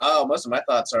Well, most of my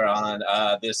thoughts are on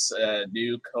this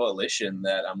new coalition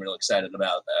that I'm real excited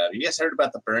about. Have you guys heard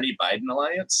about the Bernie Biden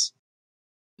alliance?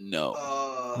 No.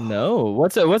 No.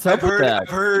 What's up with that? I've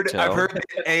heard that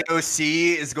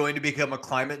AOC is going to become a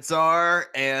climate czar,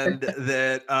 and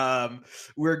that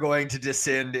we're going to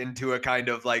descend into a kind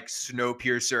of like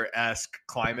Snowpiercer-esque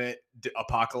climate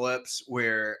apocalypse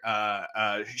where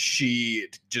she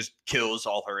just kills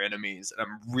all her enemies, and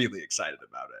I'm really excited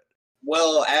about it.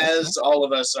 Well, as all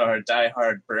of us are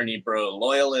diehard Bernie bro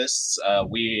loyalists,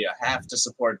 we have to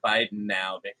support Biden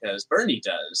now because Bernie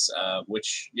does,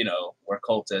 which, we're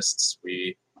cultists.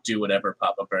 We do whatever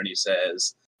Papa Bernie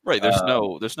says. Right,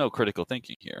 there's no critical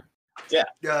thinking here. Yeah.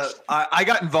 I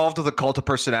got involved with a cult of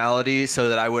personality so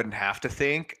that I wouldn't have to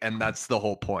think, and that's the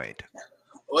whole point.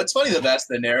 Well, it's funny that that's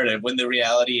the narrative when the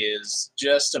reality is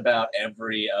just about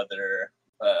every other...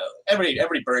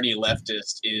 every Bernie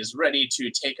leftist is ready to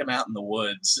take him out in the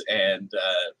woods and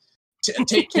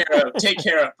take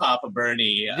care of Papa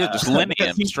Bernie. Just limit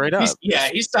him straight up.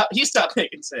 He stopped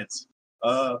making sense.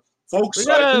 Folks,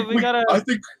 I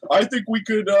think we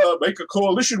could make a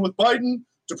coalition with Biden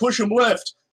to push him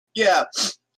left. Yeah,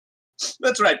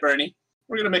 that's right, Bernie.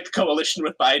 We're gonna make a coalition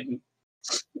with Biden.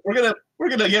 We're gonna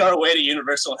get our way to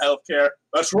universal health care.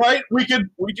 That's right. We can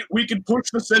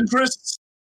push the centrists.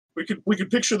 We could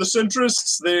picture the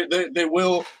centrists.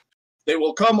 They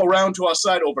will come around to our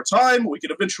side over time. We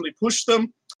could eventually push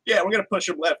them. Yeah, we're gonna push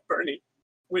them left, Bernie.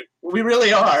 We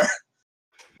really are.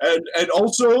 And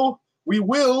also we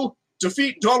will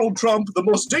defeat Donald Trump, the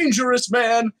most dangerous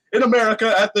man in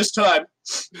America at this time.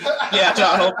 Yeah,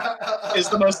 Donald is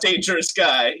the most dangerous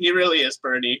guy. He really is,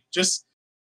 Bernie. Just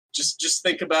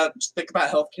think about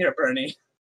healthcare, Bernie.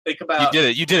 Think about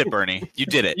You did it, Bernie. You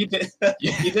did it. You did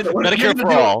it. Medicare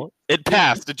for all. It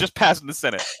passed. It just passed in the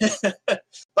Senate.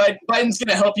 Biden's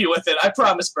gonna help you with it. I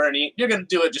promise, Bernie. You're gonna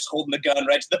do it just holding the gun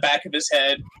right to the back of his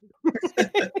head.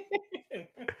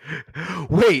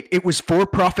 Wait, it was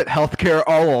for-profit healthcare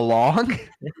all along?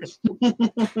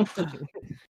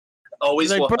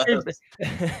 Always like,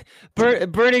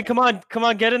 Bernie, come on,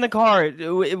 get in the car.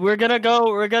 We're gonna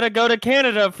go to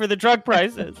Canada for the drug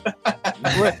prices.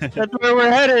 That's where we're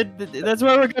headed. That's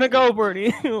where we're gonna go,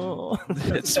 Bernie.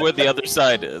 It's where the other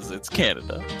side is. It's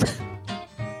Canada.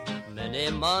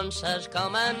 Many months has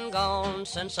come and gone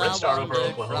since Red I Star wandered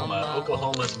over Oklahoma, from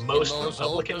Oklahoma's most those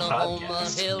Republican Oklahoma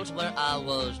podcast. hills where I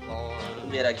was born.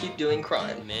 Yet I keep doing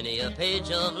crime. Many a page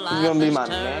of life gonna be has my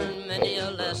turned, man. many a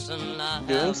lesson I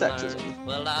Doing have sexism. learned.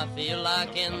 Well, I feel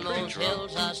like in those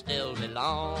hills I still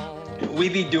belong. We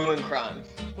be doing crime.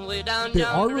 Way down There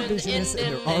are yonder in the revisionists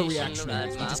and there are Indian Nation,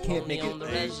 reactionaries. We just can't make it on the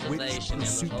a witch reservation in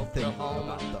pursuit those thing Oklahoma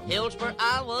about them. hills where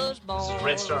I was born. This is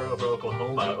Red Star over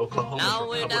Oklahoma, Oklahoma's Now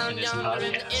way down Republicanist yonder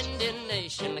in the podcast. Indian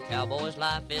Nation, the cowboy's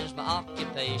life is my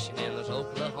occupation in those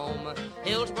Oklahoma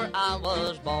hills where I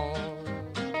was born.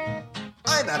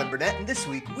 I'm Adam Burnett, and this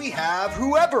week we have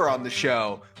whoever on the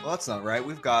show. Well, that's not right.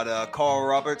 We've got Carl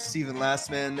Roberts, Stephen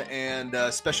Lastman, and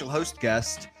special host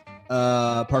guest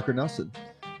Parker Nelson.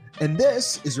 And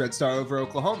this is Red Star over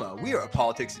Oklahoma. We are a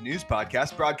politics and news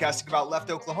podcast broadcasting about left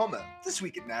Oklahoma. This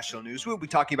week in national news, we'll be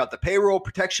talking about the Payroll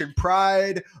Protection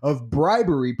Pride of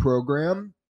Bribery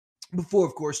program. Before,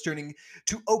 of course, turning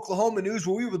to Oklahoma news,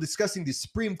 where we will be discussing the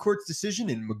Supreme Court's decision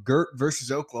in McGirt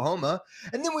versus Oklahoma.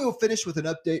 And then we will finish with an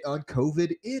update on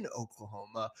COVID in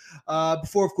Oklahoma.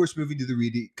 Before, of course, moving to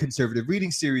the conservative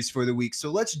reading series for the week.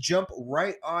 So let's jump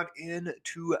right on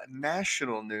into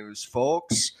national news,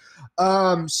 folks.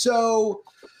 So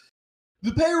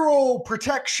the Payroll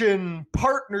Protection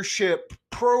Partnership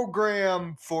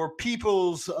Program for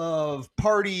Peoples of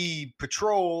Party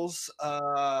Patrols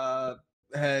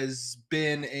has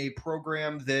been a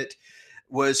program that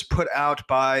was put out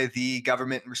by the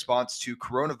government in response to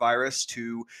coronavirus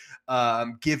to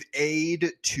give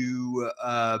aid to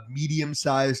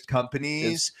medium-sized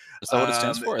companies. Is that what it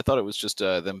stands for? I thought it was just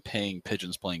them paying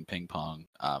pigeons playing ping pong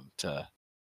to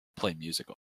play music.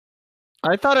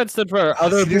 I thought it stood for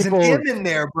other There's people. an M in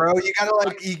there, bro. You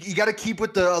gotta you gotta keep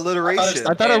with the alliteration.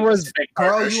 I thought it was a big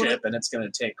partnership, and it's going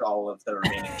to take all of the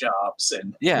remaining jobs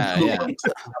and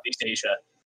Southeast Asia.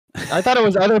 I thought it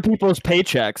was other people's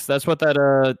paychecks. That's what that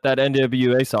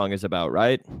NWA song is about,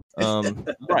 right?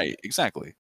 Right,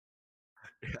 exactly.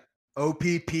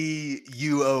 OPP,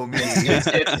 owe me.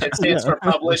 It stands for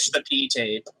Publish the P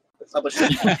tape. Publish the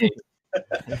P tape.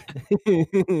 The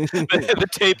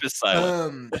tape is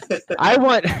silent. I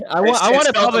want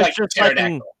to publish like just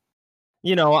fucking.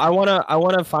 I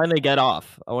want to finally get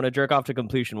off. I want to jerk off to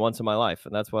completion once in my life,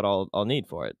 and that's what I'll need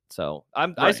for it. So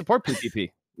I support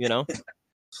PPP.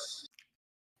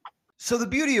 So the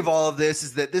beauty of all of this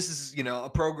is that this is, a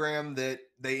program that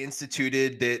they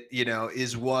instituted that,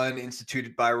 is one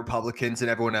instituted by Republicans and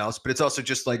everyone else, but it's also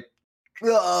just like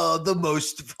the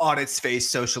most on its face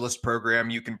socialist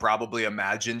program you can probably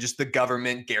imagine. Just the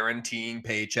government guaranteeing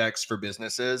paychecks for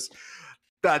businesses.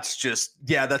 That's just,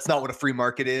 that's not what a free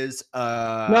market is.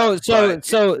 So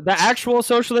the actual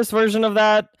socialist version of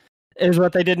that is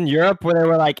what they did in Europe, where they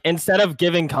were like, instead of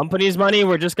giving companies money,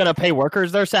 we're just going to pay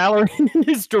workers their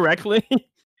salaries directly.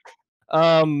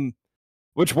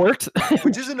 Which worked.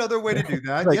 Which is another way to do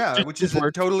that. Which is a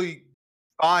totally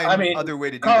fine other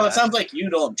way to do Carl, that. it sounds like you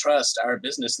don't trust our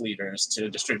business leaders to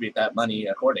distribute that money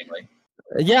accordingly.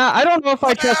 Yeah, I don't know if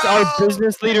I trust our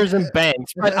business leaders and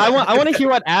banks, but I want to hear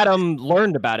what Adam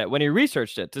learned about it when he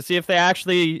researched it to see if they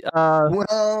actually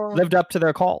lived up to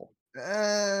their call.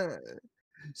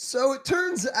 So it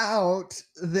turns out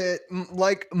that,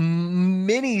 like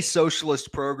many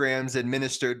socialist programs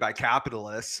administered by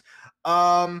capitalists,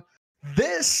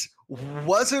 this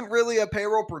wasn't really a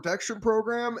payroll protection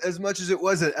program as much as it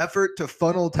was an effort to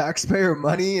funnel taxpayer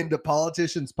money into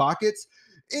politicians' pockets,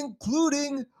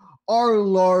 including our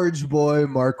large boy,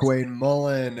 Mark Wayne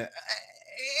Mullen,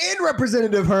 and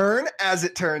Representative Hearn, as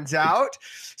it turns out.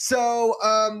 So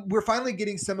we're finally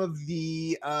getting some of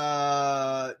the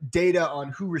data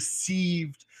on who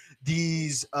received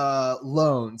these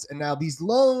loans. And now these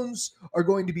loans are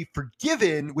going to be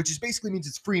forgiven, which is basically means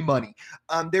it's free money.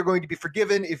 They're going to be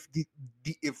forgiven if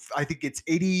if I think it's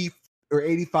 80 or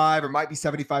 85 or might be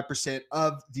 75%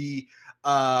 of the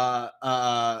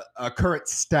current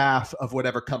staff of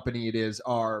whatever company it is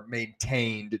are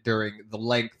maintained during the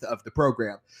length of the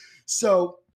program.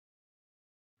 So,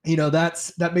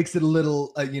 that makes it a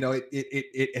little,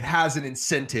 it has an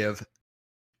incentive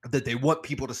that they want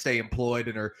people to stay employed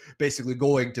and are basically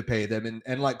going to pay them.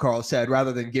 And like Carl said,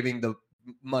 rather than giving the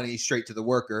money straight to the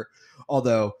worker,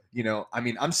 although,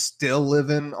 I'm still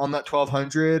living on that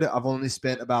 $1,200. I've only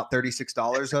spent about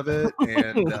 $36 of it.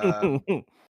 And,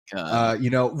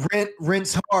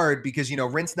 rent's hard because,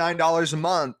 rent's $9 a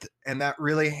month and that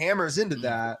really hammers into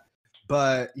that.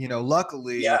 But,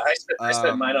 luckily. Yeah, I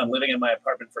spent mine on living in my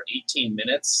apartment for 18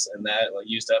 minutes and that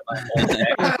used up my whole day.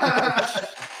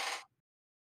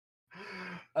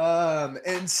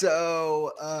 And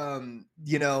so,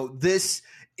 this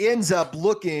ends up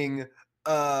looking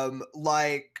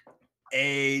like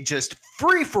a just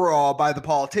free for all by the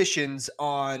politicians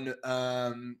on,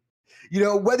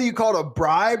 whether you call it a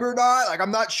bribe or not. Like,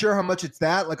 I'm not sure how much it's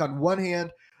that. Like, on one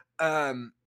hand, I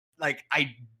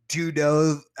do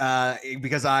know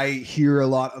because I hear a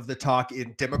lot of the talk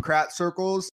in Democrat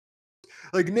circles.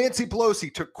 Like, Nancy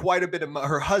Pelosi took quite a bit of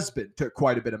her husband took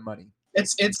quite a bit of money. And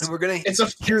we're gonna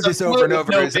hear this over and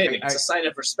over. It's a sign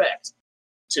of respect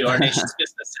to our nation's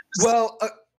businesses. Well,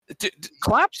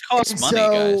 claps cost money,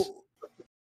 guys.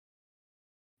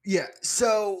 Yeah.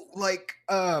 So, like,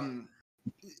 I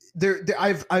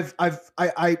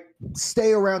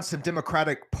stay around some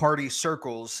Democratic Party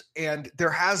circles, and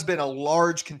there has been a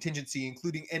large contingency,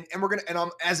 including and we're gonna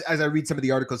as I read some of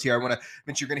the articles here, I want to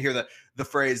mention you're gonna hear the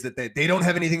phrase that they don't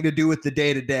have anything to do with the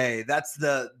day to day. That's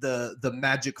the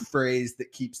magic phrase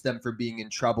that keeps them from being in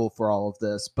trouble for all of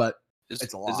this. But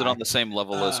it's a lie. Is it on the same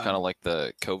level as kind of like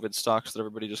the COVID stocks that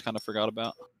everybody just kind of forgot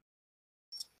about?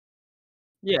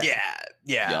 Yeah.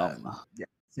 Yum. Yeah,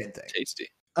 same thing. Tasty.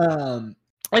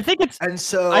 I think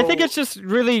it's just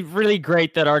really, really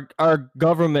great that our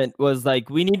government was like,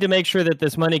 we need to make sure that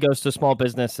this money goes to small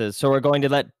businesses. So we're going to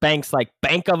let banks like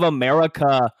Bank of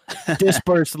America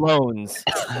disperse loans.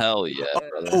 Hell yeah.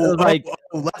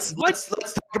 Let's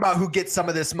talk about who gets some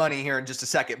of this money here in just a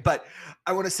second. But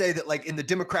I want to say that, like, in the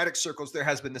Democratic circles, there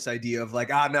has been this idea of like,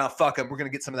 no, fuck them. We're going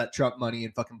to get some of that Trump money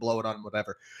and fucking blow it on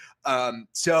whatever.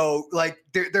 So like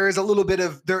there is a little bit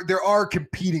of there are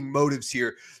competing motives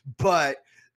here, but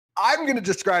I'm going to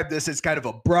describe this as kind of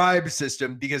a bribe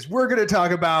system because we're going to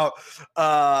talk about,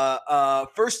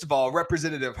 first of all,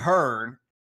 Representative Hearn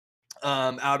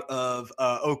out of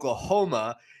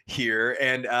Oklahoma here.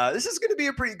 And this is going to be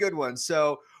a pretty good one.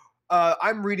 So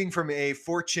I'm reading from a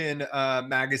Fortune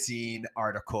magazine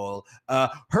article.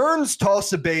 Hearn's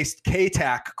Tulsa-based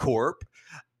KTAC Corp.,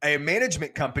 a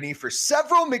management company for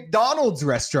several McDonald's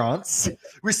restaurants,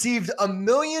 received $1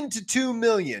 million to $2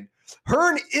 million.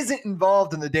 Hearn isn't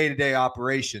involved in the day-to-day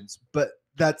operations, but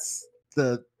that's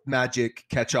the magic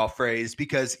catch-all phrase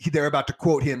because they're about to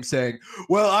quote him saying,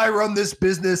 well, I run this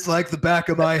business like the back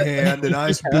of my hand and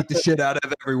I beat the shit out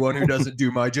of everyone who doesn't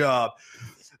do my job.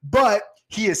 But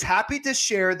he is happy to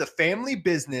share the family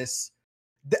business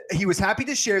He was happy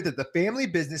to share that the family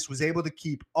business was able to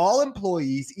keep all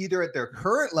employees either at their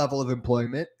current level of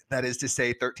employment, that is to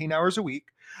say 13 hours a week,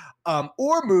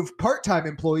 or move part-time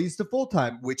employees to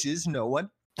full-time, which is no one.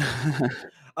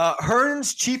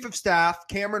 Hearn's chief of staff,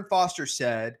 Cameron Foster,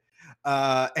 said,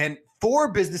 and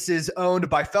 4 businesses owned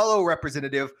by fellow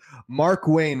representative Mark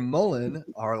Wayne Mullen,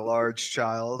 our large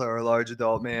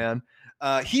adult man,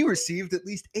 he received at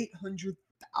least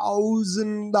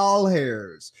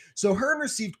 $800,000. So Hearn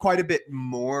received quite a bit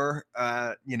more,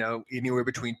 anywhere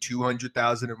between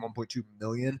 200,000 and 1.2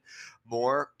 million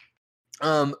more.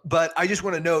 But I just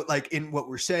want to note, like, in what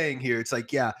we're saying here, it's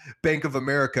like, yeah, Bank of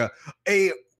America,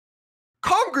 a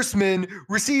congressman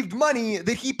received money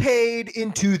that he paid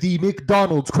into the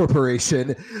McDonald's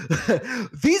Corporation.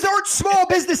 These aren't small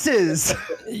businesses.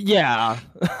 Yeah.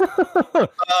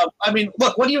 I mean,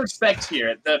 look, what do you expect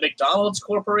here? The McDonald's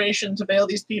Corporation to bail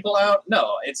these people out?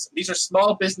 No, these are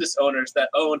small business owners that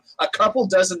own a couple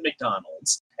dozen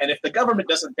McDonald's. And if the government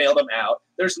doesn't bail them out,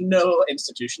 there's no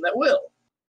institution that will.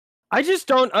 I just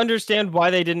don't understand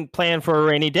why they didn't plan for a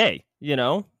rainy day,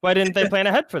 Why didn't they plan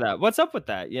ahead for that? What's up with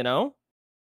that,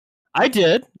 I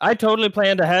did. I totally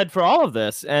planned ahead for all of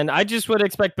this. And I just would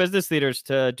expect business leaders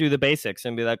to do the basics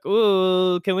and be like,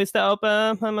 ooh, can we stay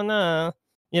open? I mean, that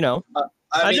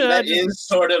is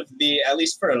sort of at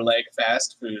least for like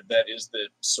fast food, that is the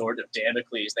sort of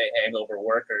Damocles they hang over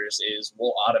workers is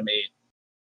we'll automate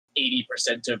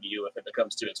 80% of you if it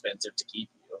becomes too expensive to keep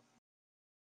you.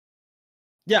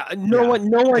 Yeah, no one.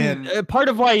 Part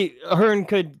of why Hearn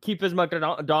could keep his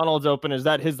McDonald's open is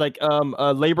that his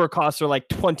labor costs are like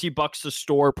 $20 a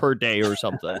store per day or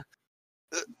something,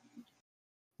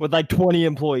 with like 20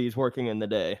 employees working in the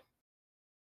day.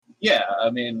 Yeah, I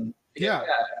mean, he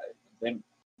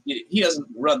doesn't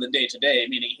run the day to day,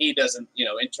 meaning he doesn't,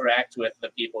 interact with the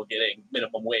people getting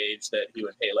minimum wage that he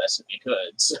would pay less if he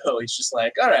could. So he's just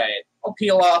like, all right, I'll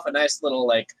peel off a nice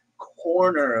little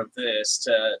corner of this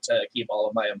to keep all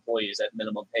of my employees at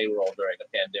minimum payroll during a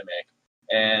pandemic,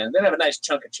 and then have a nice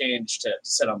chunk of change to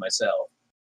sit on myself.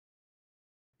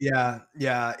 Yeah.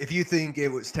 If you think it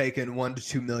was taking $1 to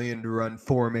 $2 million to run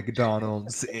 4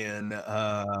 McDonald's in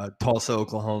Tulsa,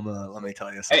 Oklahoma, let me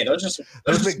tell you something. Hey,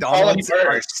 those McDonald's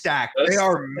are stacked. They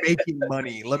are making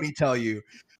money. Let me tell you.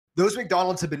 Those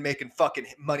McDonald's have been making fucking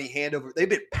money hand over. They've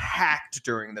been packed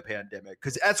during the pandemic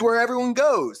because that's where everyone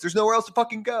goes. There's nowhere else to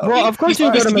fucking go. Well, of course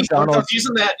you go to McDonald's. He's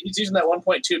using that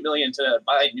 1.2 million to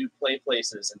buy new play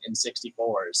places and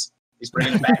N64s. He's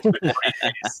bringing it back to the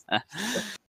days.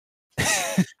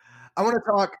 I want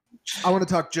to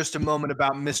talk just a moment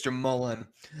about Mr. Mullen.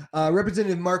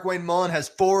 Representative Mark Wayne Mullen has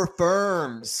 4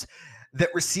 firms that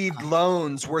received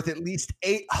loans worth at least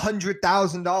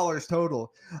 $800,000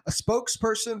 total. A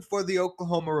spokesperson for the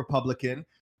Oklahoma Republican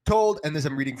told, and this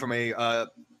I'm reading from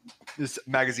this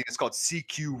magazine, it's called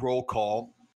CQ Roll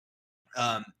Call,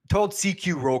 told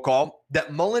CQ Roll Call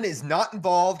that Mullen is not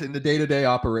involved in the day-to-day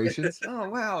operations. Oh,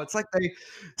 wow. It's like they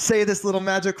say this little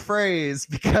magic phrase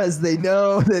because they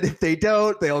know that if they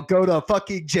don't, they'll go to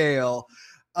fucking jail.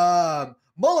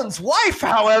 Mullen's wife,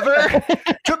 however,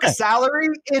 took a salary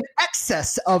in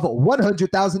excess of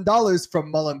 $100,000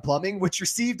 from Mullen Plumbing, which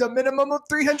received a minimum of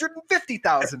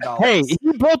 $350,000. Hey, he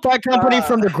built that company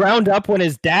from the ground up when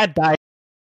his dad died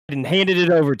and handed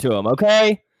it over to him,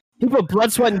 okay? He put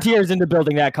blood, sweat, and tears into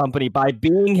building that company by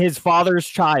being his father's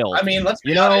child. I mean, let's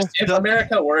be honest. If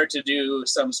America were to do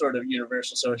some sort of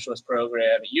universal socialist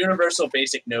program, universal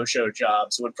basic no-show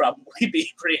jobs would probably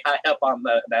be pretty high up on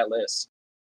that list.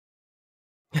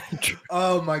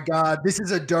 Oh my God, this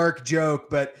is a dark joke,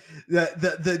 but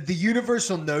the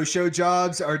universal no-show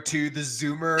jobs are to the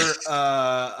Zoomer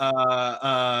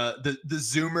the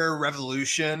Zoomer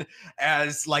revolution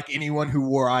as like anyone who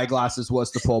wore eyeglasses was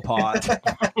to Pol Pot.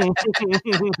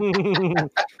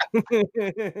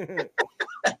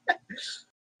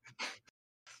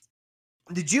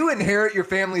 Did you inherit your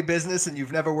family business and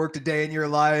you've never worked a day in your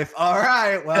life? All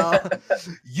right, well,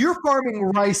 you're farming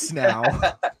rice now.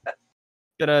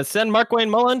 Gonna send Mark Wayne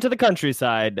Mullen to the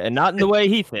countryside, and not in the way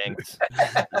he thinks.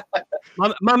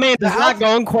 My man is not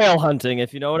going quail hunting,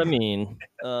 if you know what I mean.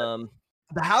 The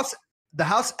House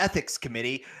Ethics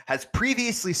Committee has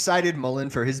previously cited Mullen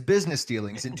for his business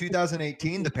dealings. In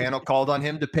 2018, the panel called on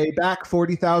him to pay back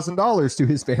 $40,000 to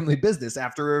his family business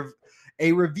after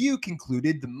A review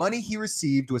concluded the money he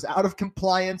received was out of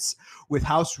compliance with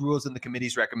House rules and the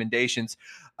committee's recommendations.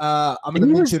 I'm going to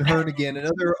mention Hearn again.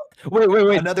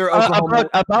 Wait. Another Oklahoma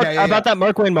about that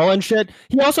Mark Wayne Mullen shit.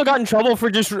 He also got in trouble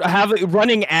for just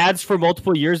running ads for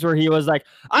multiple years where he was like,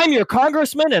 "I'm your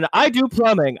congressman and I do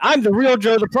plumbing. I'm the real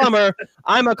Joe the plumber.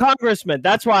 I'm a congressman.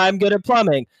 That's why I'm good at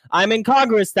plumbing. I'm in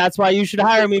Congress. That's why you should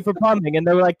hire me for plumbing." And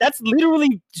they were like, "That's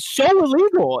literally so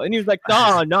illegal." And he was like,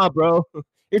 "Nah, bro,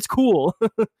 it's cool."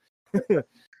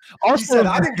 Also, he said,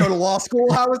 "I didn't go to law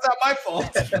school. How was that my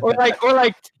fault?" or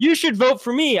like, "You should vote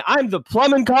for me. I'm the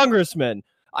plumbing congressman.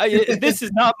 This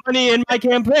is not money in my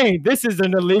campaign. This is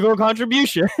an illegal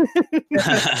contribution."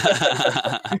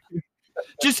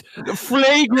 Just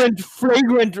flagrant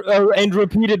and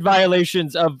repeated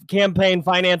violations of campaign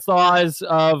finance laws,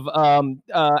 of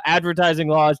advertising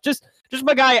laws. Just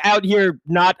my guy out here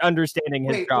not understanding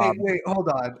his job. Wait, hold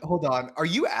on. Are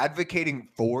you advocating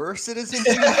for Citizens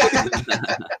United?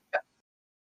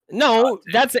 No,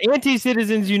 that's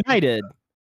Anti-Citizens United.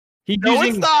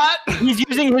 It's not. He's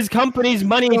using his company's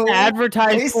money to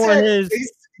advertise for his.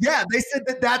 They said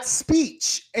that that's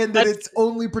speech and that it's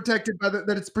only protected by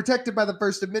the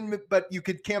First Amendment, but you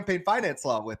could campaign finance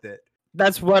law with it.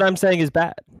 That's what I'm saying is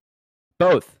bad.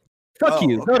 Both. Fuck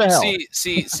you. Go to hell.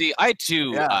 See, I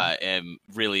too am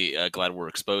really glad we're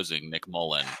exposing Nick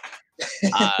Mullen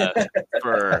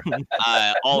for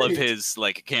all of his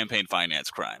campaign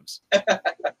finance crimes.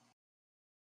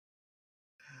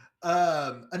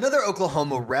 Another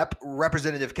Oklahoma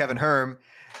Representative Kevin Hearn,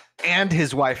 and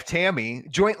his wife Tammy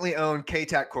jointly own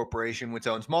KTAC Corporation, which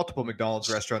owns multiple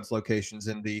McDonald's restaurants locations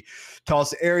in the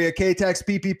Tulsa area. KTAC's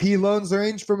PPP loans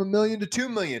range from $1 million to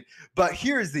 $2 million. But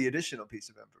here's the additional piece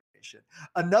of information.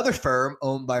 Another firm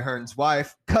owned by Hearn's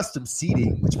wife, Custom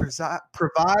Seating, which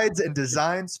provides and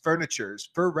designs furnitures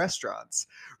for restaurants,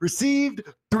 received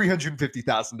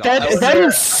 $350,000. That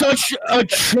is such a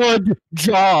chud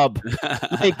job.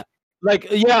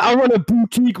 I want a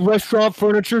boutique restaurant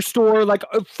furniture store.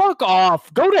 Fuck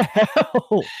off. Go to hell.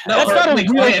 No, that's not a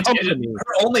real company.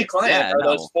 Her only client are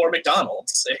those 4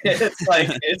 McDonald's.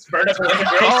 It's vertical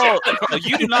integration. Oh,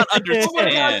 you do not understand. Oh my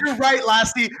God, you're right,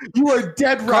 Lasty. You are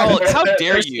dead Carl, right. how dare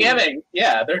they're you? Scamming.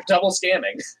 Yeah, they're double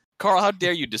scamming. Carl, how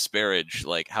dare you disparage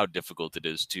how difficult it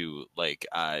is to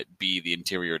be the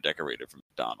interior decorator for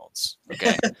McDonald's?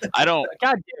 Okay, I don't.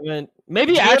 God damn it!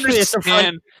 Maybe actually it's a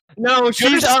fun. No, do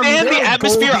you understand the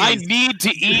atmosphere I need to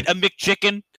eat a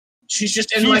McChicken? She's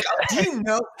just in Do you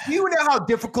know how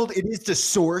difficult it is to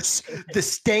source the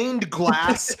stained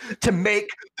glass to make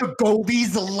the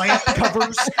Goldies lamp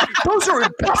covers? Those are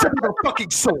impossible to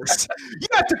fucking source. You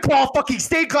have to call fucking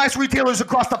stained glass retailers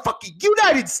across the fucking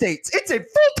United States. It's a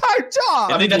full-time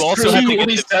job. I mean, that's true.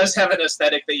 Goldies does have an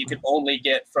aesthetic that you can only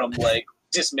get from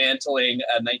dismantling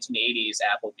a 1980s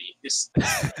Applebee's.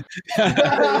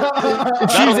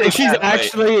 she's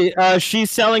actually she's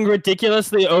selling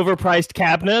ridiculously overpriced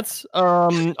cabinets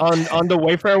on the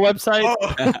Wayfair website.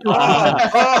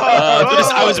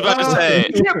 I was about to say,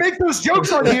 you can't make those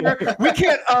jokes on here. We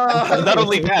can't. Not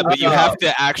only that, but you have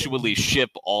to actually ship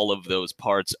all of those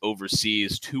parts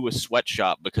overseas to a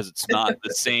sweatshop because it's not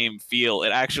the same feel.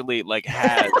 It actually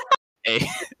has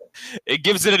it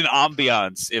gives it an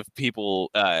ambiance if people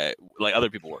other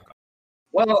people work on it.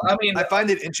 Well, I mean, I find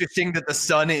it interesting that the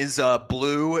sun is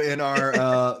blue in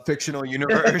our fictional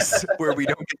universe where we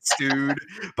don't get sued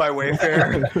by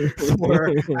Wayfair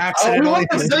for accidentally.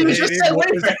 You just said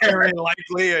Wayfair. Very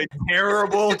likely a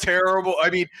terrible. I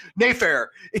mean, Nayfair.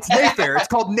 It's Nayfair. It's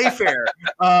called Nayfair.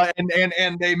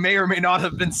 And they may or may not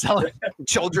have been selling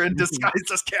children disguised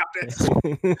as cabinets.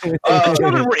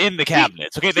 Children were in the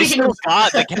cabinets. Okay, they still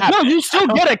got the cabinet. No, you still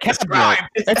get a cabinet.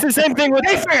 It's the same thing with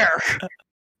Nayfair.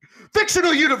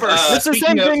 Fictional universe. It's the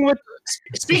same thing with.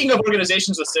 Speaking of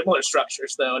organizations with similar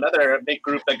structures, though, another big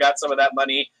group that got some of that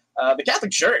money, the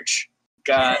Catholic Church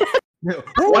got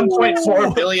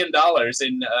 $1.4 billion in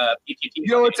PPP. You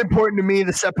know what's important to me?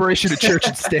 The separation of church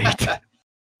and state.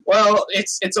 Well,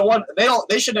 it's a one.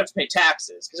 They shouldn't have to pay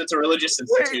taxes because it's a religious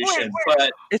institution. Wait.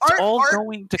 But it's all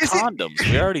going to condoms.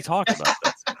 We already talked about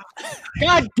this.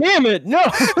 God damn it! No,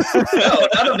 no,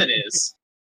 none of it is.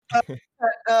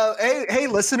 Hey,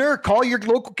 listener, call your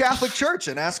local Catholic church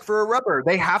and ask for a rubber.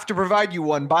 They have to provide you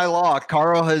one by law.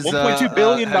 Carl has $1.2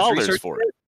 billion for it.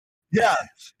 Yeah.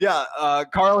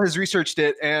 Carl has researched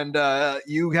it, and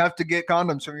you have to get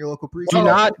condoms from your local priest. Do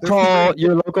not call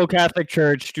your local Catholic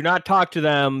church. Do not talk to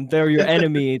them. They're your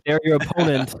enemy. They're your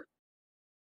opponent.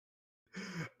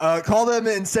 Call them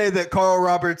and say that Carl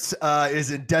Roberts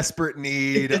is in desperate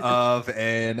need of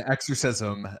an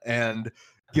exorcism, and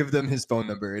give them his phone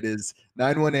number. It is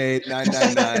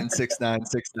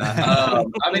 918-999-6969. I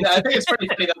mean, I think it's pretty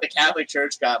funny that the Catholic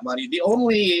Church got money. The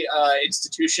only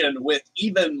institution with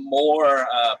even more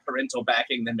parental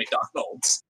backing than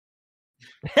McDonald's.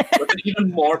 With an even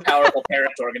more powerful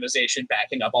parent organization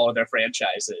backing up all of their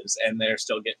franchises, and they're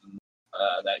still getting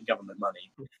that government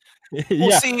money.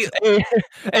 Yeah, see,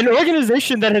 an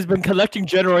organization that has been collecting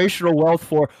generational wealth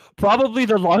for probably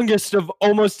the longest of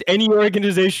almost any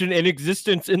organization in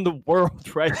existence in the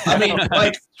world, right? I mean,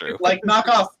 like knock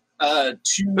off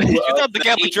two. You thought the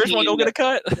Catholic Church won't get a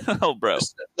cut? Oh, bro.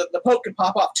 The Pope could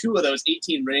pop off 2 of those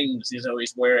 18 rings he's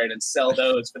always wearing and sell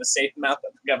those for the same amount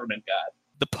that the government got.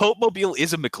 The Pope Mobile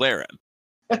is a McLaren.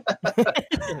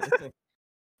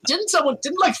 Didn't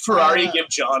like Ferrari give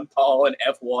John Paul an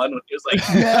F1 when he was like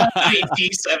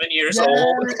 87 years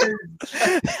old?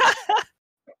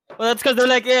 Well, that's because they're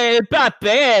like, hey, Pape,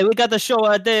 hey, we got to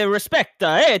show the respect,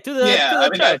 hey, to the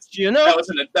church, you know? That was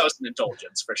an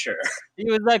indulgence for sure.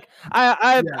 He was like,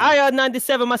 I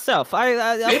 97 myself. Maybe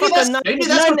that's what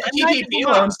the PPP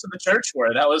loans to the church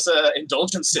were. That was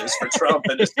indulgences for Trump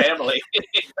and his family.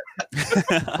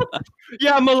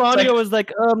 Yeah, Melania was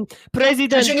like,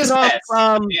 President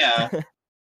Trump,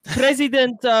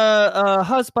 President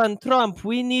husband Trump,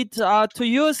 we need to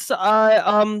use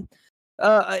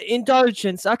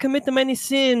indulgence. I commit many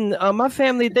sin. My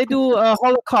family, they do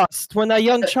Holocaust when a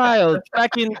young child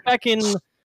back in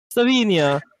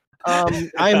Slovenia.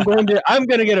 I'm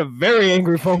gonna get a very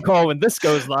angry phone call when this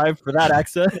goes live for that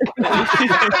accent.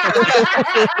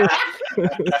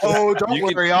 Oh, don't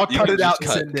worry, I'll cut it out and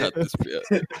send it.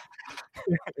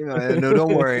 No,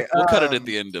 don't worry. We'll cut it at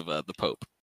the end of the Pope.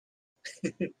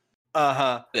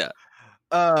 Yeah.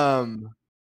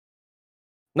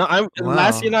 No,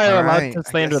 Lassie and I are allowed to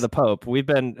slander the Pope. We've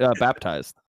been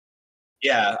baptized.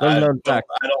 Yeah, I don't like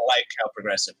how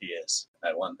progressive he is.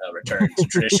 I want a return to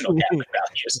traditional Catholic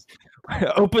values.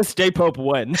 Opus Dei Pope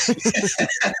when?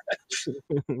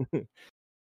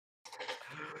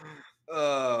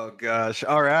 Oh gosh.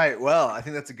 All right. Well, I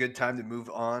think that's a good time to move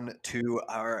on to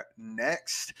our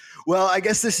next. Well, I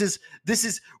guess this is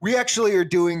we actually are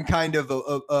doing kind of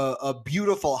a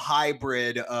beautiful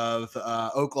hybrid of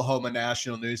Oklahoma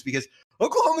national news, because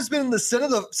Oklahoma's been in the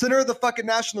center of the fucking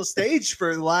national stage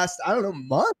for the last, I don't know,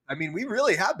 month. I mean, we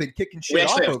really have been kicking shit off. We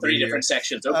actually have 3 different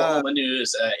sections: Oklahoma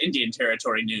news, Indian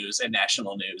Territory news, and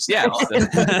national news. Yeah.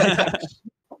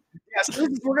 Yes,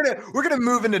 we're gonna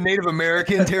move into Native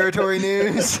American territory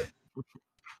news.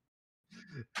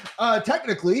 Very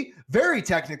technically,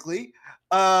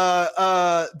 the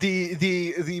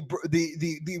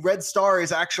Red Star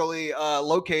is actually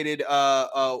located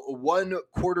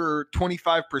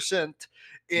 25%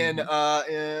 in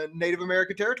Native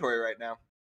American territory right now.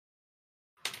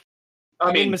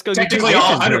 I mean, technically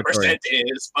all 100%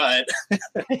 is, but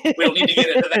we don't need to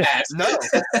get into that. No.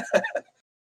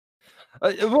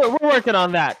 We're working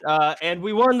on that, and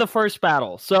we won the first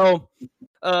battle. So,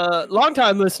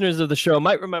 longtime listeners of the show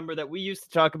might remember that we used to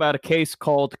talk about a case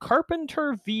called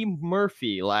Carpenter v.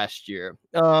 Murphy last year.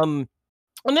 And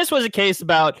this was a case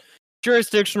about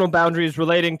jurisdictional boundaries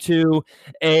relating to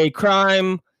a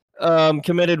crime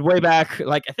committed way back,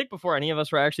 like I think before any of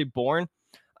us were actually born.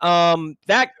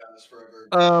 That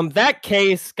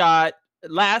case got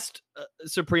last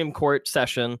Supreme Court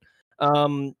session.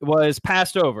 Was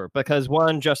passed over because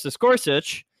one Justice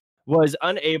Gorsuch was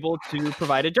unable to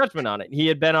provide a judgment on it. He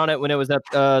had been on it when it was at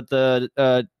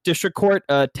the District Court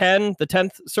 10, the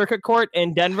 10th Circuit Court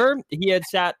in Denver. He had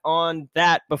sat on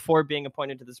that before being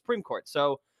appointed to the Supreme Court.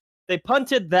 So they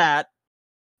punted that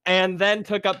and then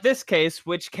took up this case,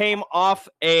 which came off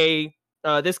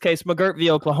this case, McGirt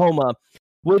v. Oklahoma,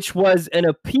 which was an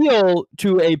appeal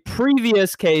to a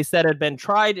previous case that had been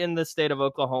tried in the state of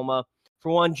Oklahoma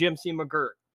for one Jim C.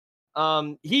 McGirt.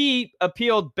 He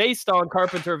appealed based on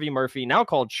Carpenter v. Murphy, now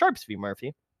called Sharps v.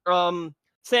 Murphy,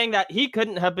 saying that he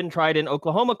couldn't have been tried in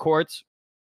Oklahoma courts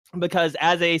because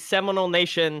as a Seminole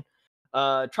Nation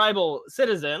tribal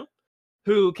citizen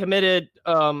who committed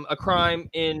a crime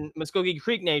in Muskogee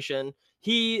Creek Nation,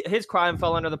 his crime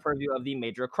fell under the purview of the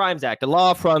Major Crimes Act, a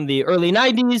law from the early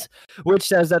 90s, which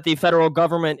says that the federal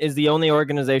government is the only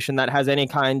organization that has any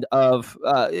kind of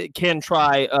can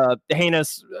try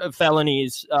heinous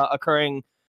felonies occurring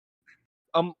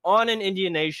on an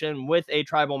Indian nation with a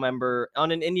tribal member,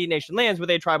 on an Indian nation lands with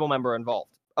a tribal member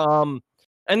involved. And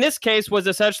this case was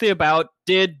essentially about,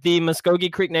 did the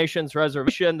Muskogee Creek Nation's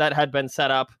reservation that had been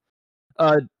set up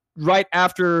right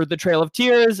after the Trail of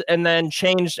Tears and then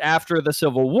changed after the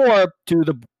Civil War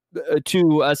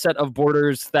to a set of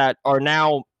borders that are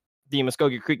now the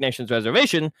Muskogee Creek Nation's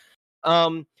reservation,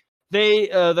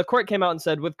 the court came out and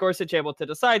said, with Gorsuch able to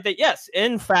decide that, yes,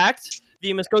 in fact,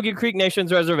 the Muskogee Creek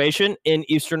Nation's reservation in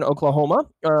eastern Oklahoma,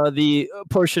 the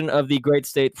portion of the great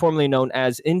state formerly known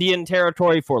as Indian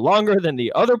Territory for longer than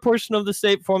the other portion of the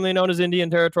state formerly known as Indian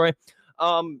Territory,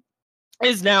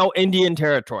 is Now Indian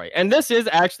Territory. And this is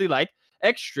actually like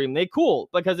extremely cool,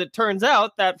 because it turns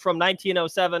out that from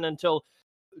 1907 until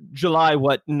July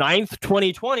 9th,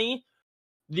 2020,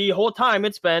 the whole time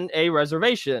it's been a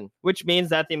reservation, which means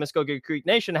that the Muskogee Creek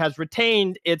Nation has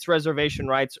retained its reservation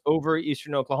rights over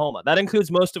eastern Oklahoma. That includes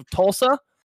most of Tulsa.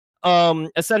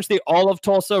 Essentially all of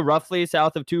Tulsa, roughly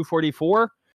south of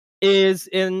 244, is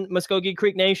in Muskogee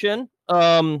Creek Nation.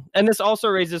 And this also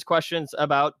raises questions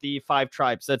about the 5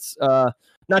 tribes. That's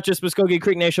not just Muskogee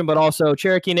Creek Nation, but also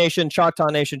Cherokee Nation, Choctaw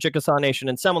Nation, Chickasaw Nation,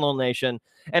 and Seminole Nation,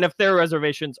 and if their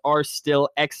reservations are still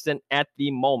extant at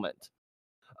the moment.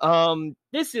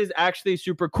 This is actually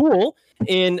super cool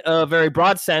in a very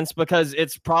broad sense, because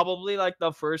it's probably like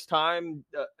the first time,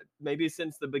 maybe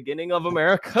since the beginning of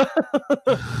America,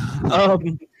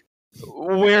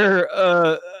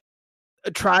 where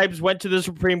tribes went to the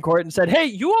Supreme Court and said, "Hey,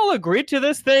 you all agreed to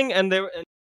this thing," and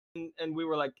and we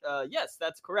were like, "Yes,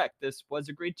 that's correct. This was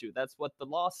agreed to. That's what the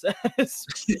law says.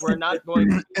 We're not going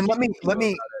to." And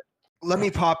let me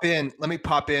pop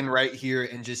in right here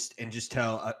and just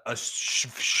tell a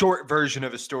short version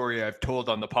of a story I've told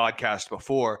on the podcast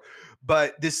before.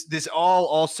 But this all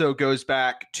also goes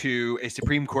back to a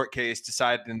Supreme Court case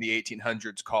decided in the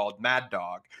 1800s called Mad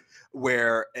Dog,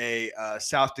 where a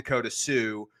South Dakota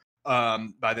Sioux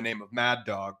by the name of Mad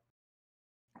Dog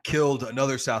killed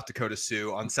another South Dakota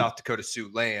Sioux on South Dakota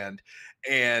Sioux land.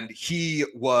 And he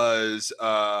was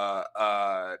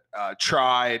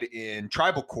tried in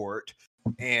tribal court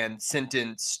and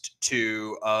sentenced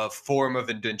to a form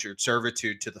of indentured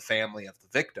servitude to the family of the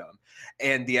victim.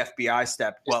 And the FBI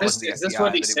stepped. Well, is this one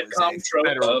of these sitcom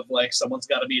trope of like someone's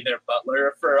got to be their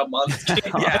butler for a month?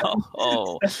 Yeah.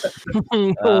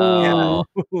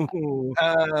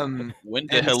 When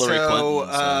did Hillary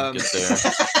Clinton get there?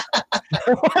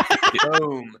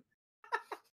 Boom.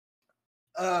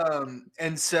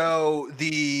 And so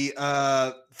the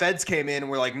feds came in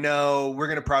and were like, "No, we're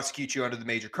going to prosecute you under the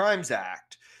Major Crimes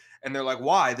Act." And they're like,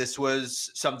 "Why? This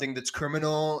was something that's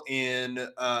criminal in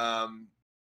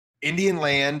Indian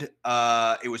land.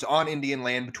 It was on Indian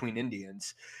land between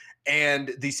Indians."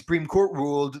 And the Supreme Court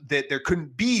ruled that there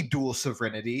couldn't be dual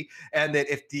sovereignty, and that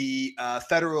if the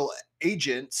federal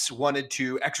agents wanted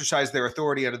to exercise their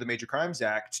authority under the Major Crimes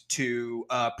Act to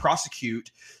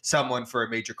prosecute someone for a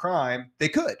major crime, they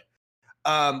could,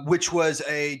 which was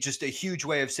just a huge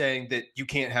way of saying that you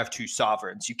can't have two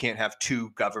sovereigns. You can't have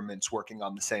two governments working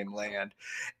on the same land.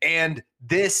 And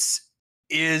this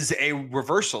is a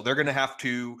reversal. They're going to have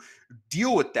to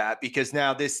deal with that, because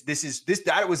now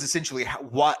that was essentially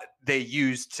what they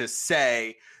used to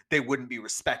say they wouldn't be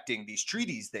respecting these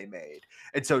treaties they made.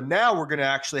 And so now we're going to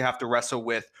actually have to wrestle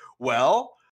with,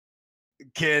 well,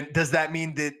 does that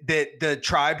mean that the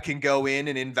tribe can go in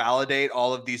and invalidate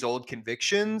all of these old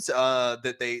convictions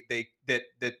that they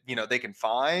can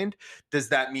find? Does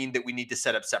that mean that we need to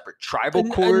set up separate tribal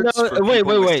courts?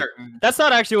 Wait. That's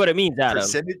not actually what it means, Adam.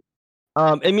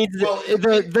 It means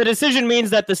the decision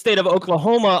means that the state of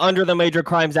Oklahoma under the Major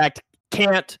Crimes Act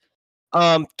can't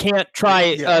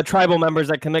try tribal members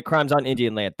that commit crimes on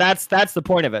Indian land. That's the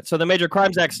point of it. So the Major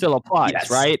Crimes Act still applies,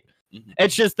 right? Mm-hmm.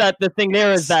 It's just that the thing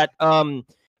there is that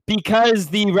because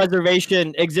the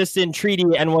reservation exists in treaty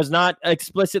and was not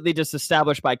explicitly just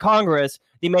established by Congress,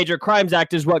 the Major Crimes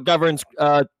Act is what governs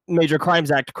Major Crimes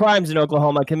Act crimes in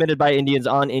Oklahoma committed by Indians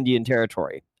on Indian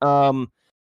territory.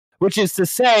 Which is to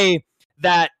say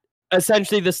that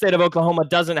essentially the state of Oklahoma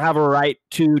doesn't have a right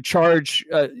to charge,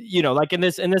 like in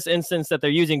this instance that they're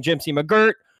using, Jim C.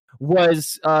 McGirt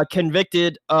was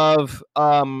convicted of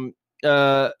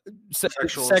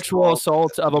sexual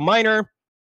assault of a minor.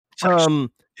 Several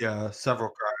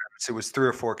crimes. It was 3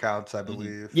 or 4 counts, I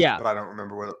believe. Yeah. But I don't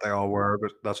remember what they all were,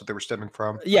 but that's what they were stemming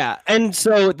from. Yeah. And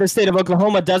so the state of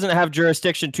Oklahoma doesn't have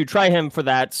jurisdiction to try him for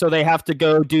that. So they have to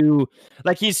go do,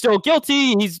 like, he's still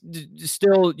guilty. He's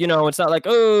still, it's not like,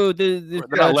 oh, they're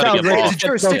not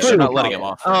letting him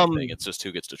off. It's just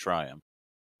who gets to try him.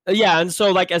 Yeah, and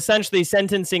so like essentially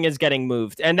sentencing is getting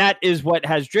moved. And that is what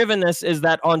has driven this, is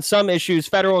that on some issues,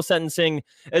 federal sentencing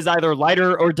is either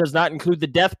lighter or does not include the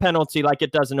death penalty like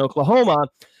it does in Oklahoma.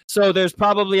 So there's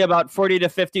probably about 40 to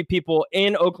 50 people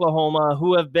in Oklahoma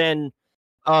who have been,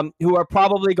 who are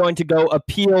probably going to go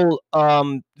appeal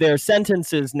their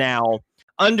sentences now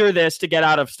under this to get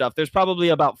out of stuff. There's probably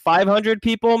about 500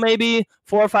 people, maybe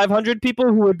 400 or 500 people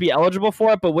who would be eligible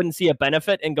for it, but wouldn't see a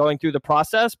benefit in going through the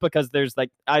process because there's like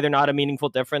either not a meaningful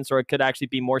difference or it could actually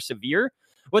be more severe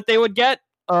what they would get.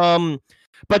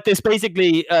 But this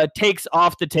basically takes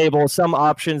off the table some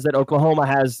options that Oklahoma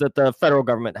has that the federal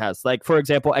government has, like, for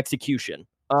example, execution.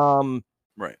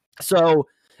 Right. So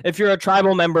if you're a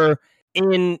tribal member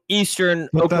in eastern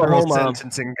Oklahoma, federal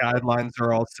sentencing guidelines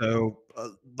are also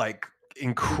like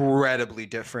incredibly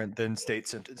different than state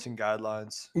sentencing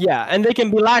guidelines. Yeah, and they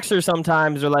can be laxer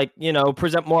sometimes, or like, you know,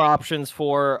 present more options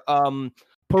for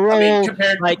parole. I mean,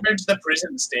 compared to the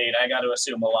prison state, I got to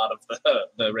assume a lot of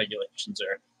the regulations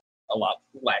are a lot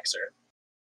laxer.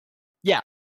 Yeah,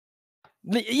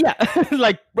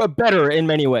 like better in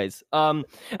many ways. And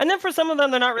then for some of them,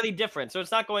 they're not really different, so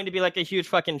it's not going to be like a huge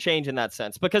fucking change in that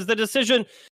sense, because the decision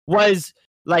was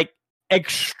like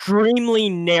extremely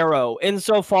narrow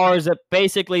insofar as it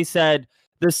basically said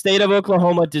the state of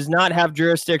Oklahoma does not have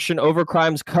jurisdiction over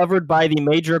crimes covered by the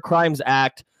Major Crimes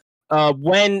Act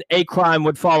when a crime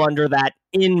would fall under that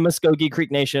in Muskogee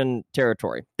Creek Nation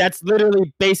territory. That's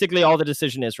literally basically all the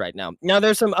decision is right now. Now,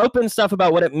 there's some open stuff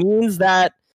about what it means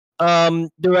that the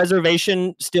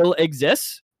reservation still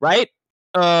exists, right?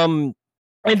 And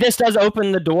this does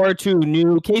open the door to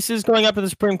new cases going up to the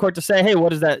Supreme Court to say, hey, what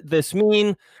does this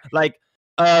mean? Like,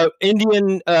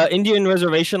 Indian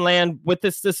reservation land with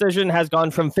this decision has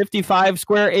gone from 55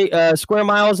 square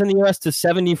miles in the U.S. to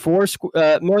 74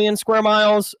 million square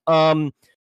miles.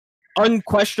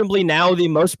 Unquestionably, now the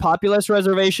most populous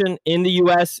reservation in the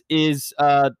U.S. is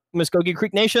Muskogee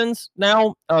Creek Nations.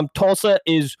 Now, Tulsa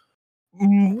is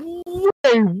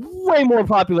way more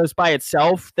populous by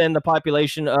itself than the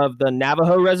population of the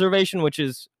Navajo reservation, which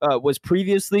was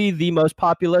previously the most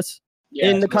populous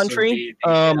in the country.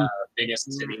 The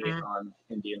biggest city on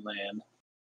Indian land.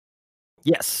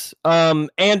 Yes.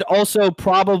 And also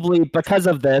probably because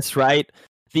of this, right,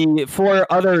 the 4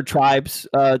 other tribes,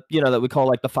 that we call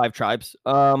like the 5 tribes,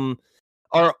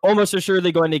 are almost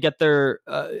assuredly going to get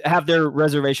have their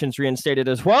reservations reinstated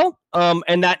as well.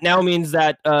 And that now means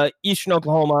that Eastern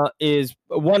Oklahoma is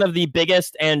one of the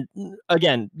biggest and,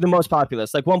 again, the most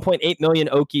populous, like 1.8 million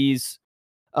Okies,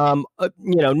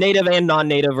 native and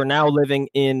non-native, are now living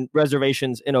in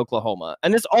reservations in Oklahoma.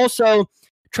 And this also,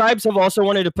 tribes have also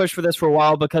wanted to push for this for a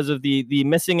while because of the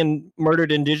missing and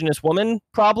murdered Indigenous woman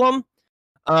problem.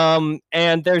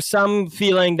 And there's some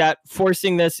feeling that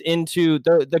forcing this into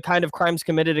the kind of crimes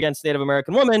committed against Native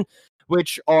American women,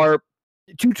 which are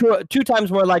two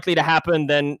times more likely to happen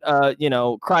than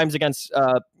crimes against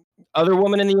other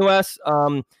women in the U.S.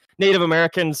 Native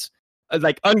Americans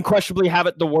like unquestionably have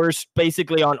it the worst,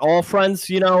 basically on all fronts.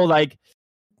 Like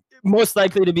most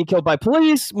likely to be killed by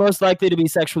police, most likely to be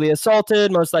sexually assaulted,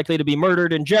 most likely to be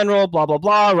murdered in general, blah blah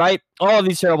blah. Right, all of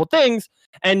these terrible things.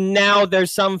 And now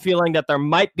there's some feeling that there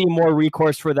might be more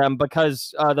recourse for them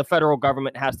because the federal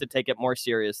government has to take it more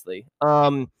seriously.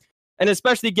 And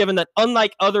especially given that,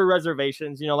 unlike other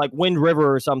reservations, like Wind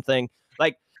River or something,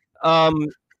 like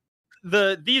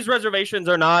these reservations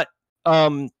are not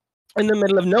in the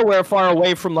middle of nowhere, far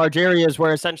away from large areas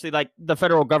where essentially like the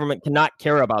federal government cannot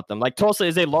care about them. Like Tulsa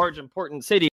is a large, important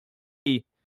city, in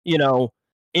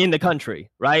the country,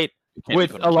 right?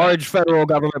 With a large federal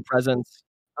government presence.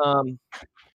 And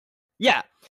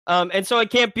so it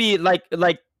can't be like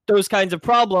those kinds of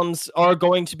problems are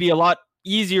going to be a lot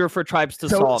easier for tribes to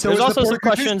solve. There's also some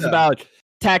questions about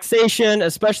taxation,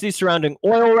 especially surrounding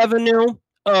oil revenue.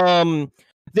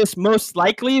 This most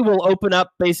likely will open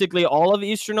up basically all of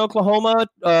eastern Oklahoma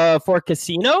for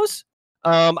casinos.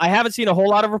 I haven't seen a whole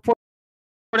lot of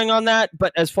reporting on that,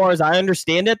 but as far as I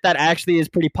understand it, that actually is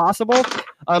pretty possible.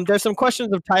 There's some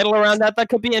questions of title around that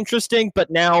could be interesting, but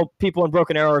now people in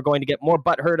Broken Arrow are going to get more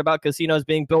butthurt about casinos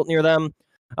being built near them,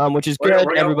 which is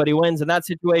good. Everybody wins in that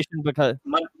situation because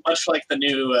much like the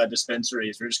new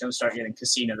dispensaries, we're just going to start getting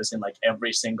casinos in like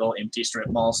every single empty strip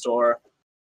mall store.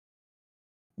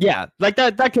 Yeah, like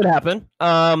that could happen.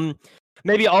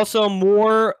 Maybe also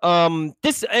more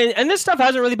this stuff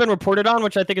hasn't really been reported on,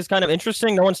 which I think is kind of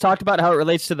interesting. No one's talked about how it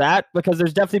relates to that, because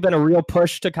there's definitely been a real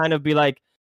push to kind of be like,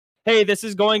 hey, this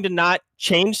is going to not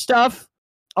change stuff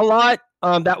a lot.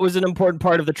 That was an important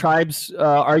part of the tribe's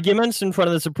arguments in front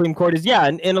of the Supreme Court is,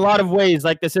 in a lot of ways,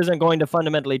 like this isn't going to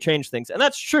fundamentally change things. And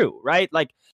that's true, right?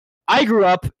 Like I grew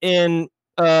up in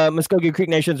Muskogee Creek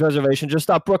Nation's reservation just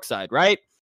off Brookside, right?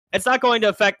 It's not going to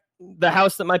affect the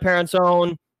house that my parents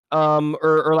own,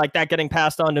 or like that getting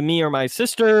passed on to me or my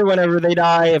sister whenever they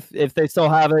die, if they still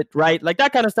have it, right? Like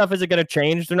that kind of stuff isn't going to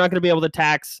change. They're not going to be able to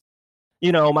tax,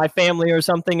 my family or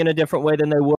something in a different way than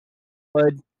they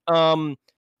would.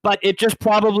 but it just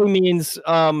probably means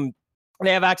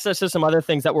they have access to some other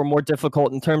things that were more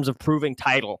difficult in terms of proving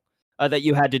title that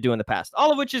you had to do in the past.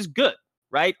 All of which is good,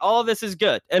 right? All of this is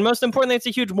good, and most importantly, it's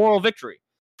a huge moral victory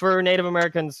for Native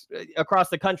Americans across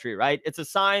the country, right? It's a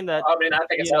sign that I mean, I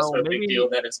think it's also a big deal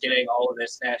that it's getting all of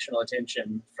this national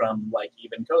attention from like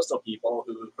even coastal people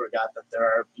who forgot that there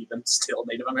are even still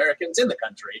Native Americans in the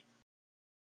country.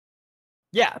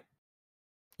 Yeah,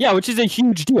 which is a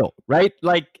huge deal, right?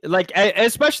 Like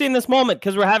especially in this moment,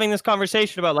 because we're having this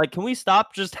conversation about like, can we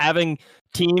stop just having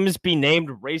teams be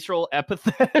named racial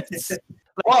epithets?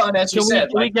 Well, and as you said,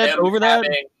 can we get over that?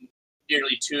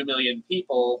 Nearly 2 million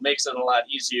people makes it a lot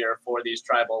easier for these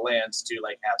tribal lands to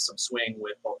like have some swing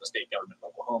with both the state government of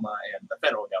Oklahoma and the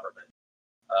federal government,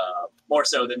 more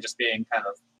so than just being kind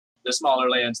of the smaller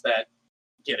lands that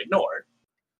get ignored.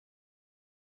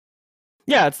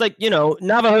 Yeah, it's like,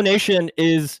 Navajo Nation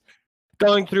is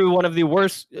going through one of the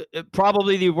worst,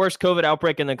 probably the worst COVID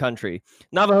outbreak in the country.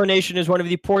 Navajo Nation is one of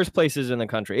the poorest places in the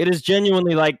country. It is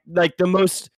genuinely like the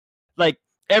most like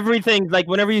everything, like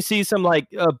whenever you see some like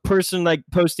a person like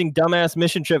posting dumbass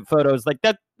mission trip photos like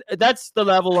that's the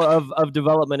level of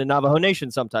development in Navajo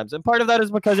Nation sometimes. And part of that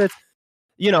is because it's,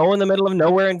 in the middle of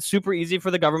nowhere and super easy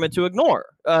for the government to ignore,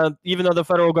 even though the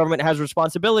federal government has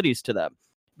responsibilities to them.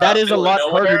 That is a lot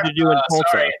harder to do in Tulsa.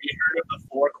 Sorry, have you heard of the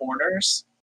Four Corners?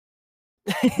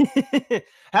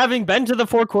 Having been to the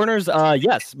Four Corners,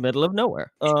 yes, middle of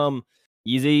nowhere.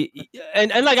 Easy.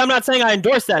 And like, I'm not saying I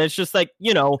endorse that. It's just like,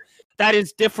 that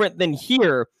is different than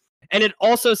here. And it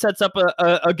also sets up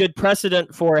a good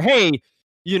precedent for, hey,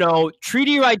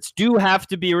 treaty rights do have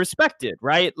to be respected,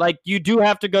 right? Like, you do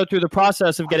have to go through the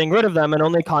process of getting rid of them, and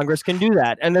only Congress can do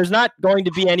that. And there's not going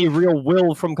to be any real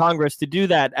will from Congress to do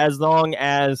that as long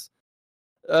as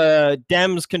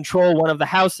Dems control one of the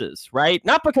houses, right?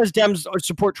 Not because Dems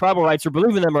support tribal rights or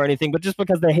believe in them or anything, but just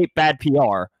because they hate bad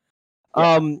PR.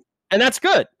 Yeah. And that's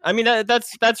good. I mean,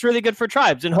 that's really good for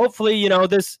tribes. And hopefully,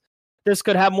 this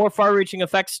could have more far-reaching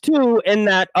effects too, in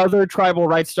that other tribal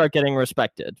rights start getting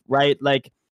respected, right? Like,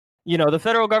 the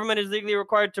federal government is legally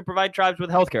required to provide tribes with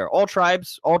healthcare. All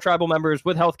tribes, all tribal members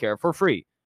with healthcare for free.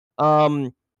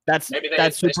 That's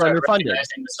super underfunded.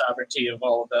 Recognizing the sovereignty of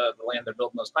all of the land they're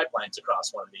building those pipelines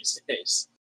across one of these days.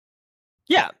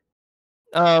 Yeah.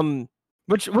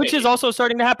 Which is also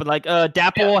starting to happen. Like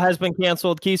DAPL has been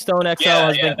canceled. Keystone XL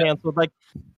has been canceled. Like,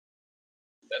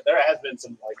 there has been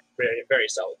some like very, very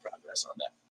solid progress on that.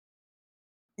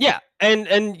 Yeah, and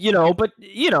but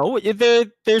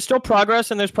there's still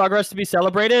progress, and there's progress to be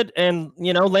celebrated. And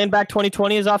Land Back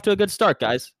 2020 is off to a good start,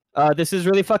 guys. This is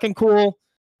really fucking cool.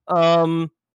 Hell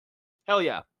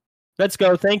yeah, let's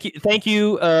go. Thank you,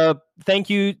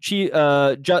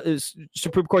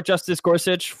 Supreme Court Justice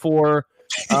Gorsuch for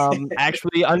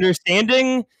actually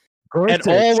understanding at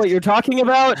all what you're talking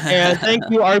about, and thank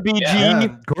you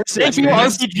RBG. Thank you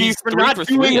RBG for not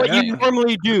doing what you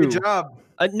normally do. Good job.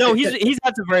 No, he's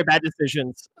had some very bad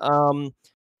decisions.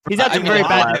 He's had some very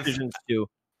bad decisions too.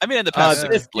 I mean, in the past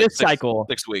this cycle,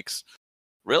 6 weeks.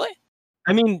 Really?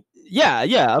 I mean,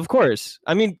 yeah, of course.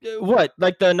 I mean, what,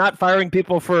 like the not firing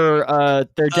people for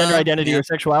their gender identity or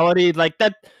sexuality, like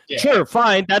that? Yeah. Sure,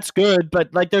 fine, that's good,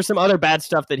 but like, there's some other bad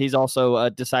stuff that he's also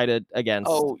decided against.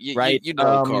 Oh, right,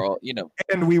 Carl,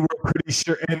 And we were pretty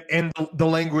sure, and the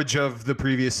language of the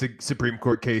previous Supreme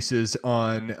Court cases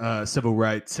on civil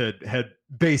rights had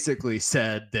basically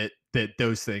said that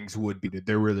those things would be, that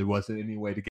there really wasn't any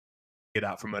way to get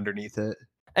out from underneath it.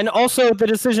 And also, the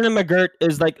decision in McGirt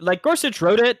is like Gorsuch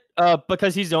wrote it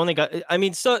because he's the only guy. I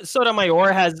mean,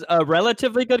 Sotomayor has a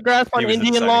relatively good grasp on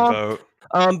Indian law.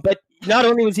 But not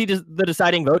only was he the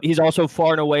deciding vote, he's also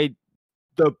far and away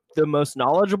the most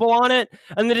knowledgeable on it.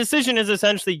 And the decision is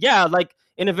essentially, like,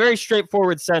 in a very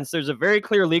straightforward sense, there's a very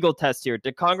clear legal test here.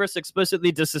 Did Congress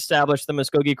explicitly disestablish the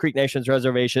Muskogee Creek Nation's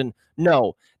reservation?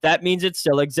 No. That means it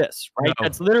still exists, right? No.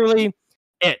 That's literally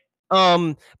it.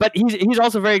 But he's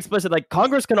also very explicit. Like,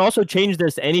 Congress can also change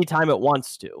this anytime it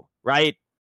wants to, right?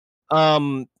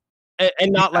 And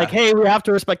not like, hey, we have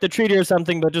to respect the treaty or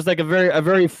something, but just like a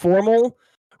very formal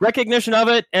recognition of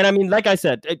it. And I mean, like I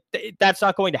said, that's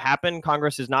not going to happen.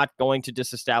 Congress is not going to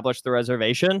disestablish the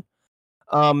reservation,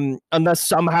 unless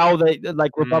somehow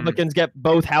Republicans get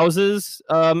both houses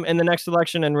in the next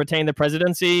election and retain the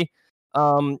presidency.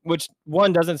 Which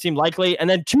one doesn't seem likely, and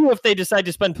then two, if they decide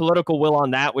to spend political will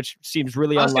on that, which seems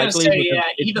really unlikely. I was going to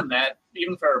say,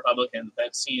 even for Republicans,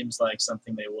 that seems like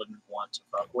something they wouldn't want to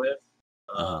fuck with.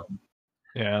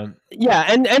 And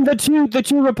the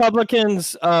two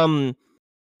Republicans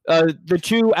the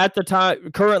two at the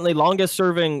time currently longest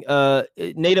serving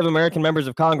Native American members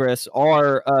of Congress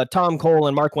are Tom Cole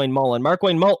and Markwayne Mullen.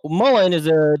 Markwayne Mullen is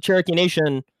a Cherokee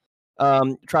Nation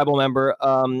tribal member.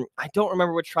 I don't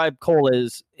remember which tribe Cole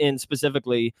is in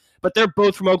specifically, but they're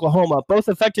both from Oklahoma, both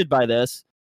affected by this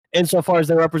insofar as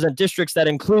they represent districts that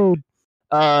include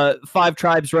 5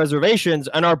 tribes reservations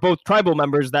and are both tribal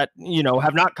members that,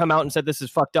 have not come out and said this is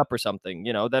fucked up or something,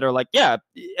 that are like, yeah.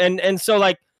 And so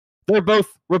like, they're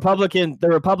both Republican. The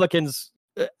Republicans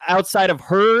outside of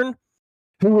Hearn,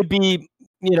 who would be,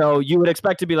 you would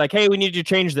expect to be like, hey, we need to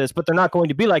change this, but they're not going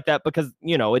to be like that because,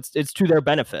 it's to their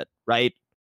benefit, right?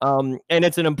 And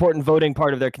it's an important voting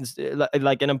part of their,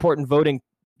 like an important voting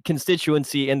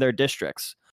constituency in their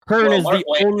districts. Hearn is the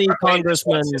only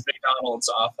congressman. McDonald's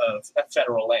off of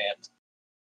federal land.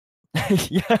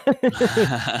 Yeah,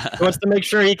 he wants to make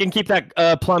sure he can keep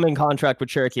that plumbing contract with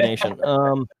Cherokee Nation.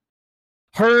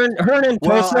 Hearn and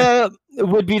Tulsa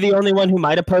would be the only one who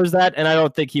might oppose that, and I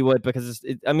don't think he would because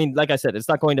like I said, it's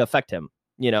not going to affect him.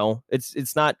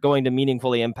 It's not going to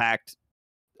meaningfully impact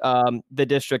the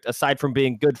district aside from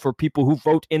being good for people who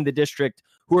vote in the district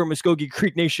who are Muskogee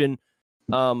Creek Nation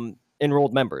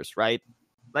enrolled members, right?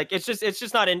 Like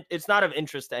it's not of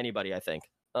interest to anybody, I think,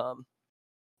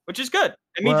 which is good.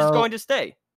 It means it's going to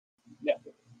stay. Yeah.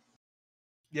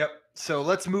 Yep. So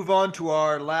let's move on to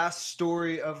our last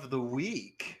story of the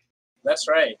week. That's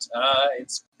right.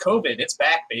 It's COVID. It's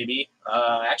back, baby.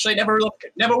 Actually, never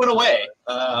went away.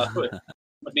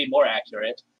 Would be more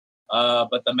accurate.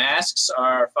 But the masks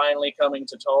are finally coming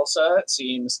to Tulsa. It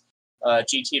seems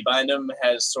G.T. Bynum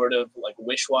has sort of like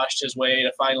wish-washed his way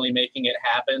to finally making it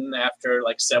happen after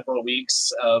like several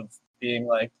weeks of being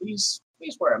like, please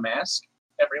wear a mask.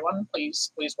 Everyone,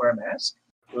 please wear a mask.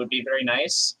 It would be very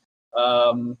nice.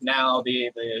 Now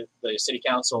the city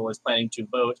council is planning to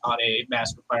vote on a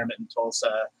mask requirement in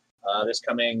Tulsa this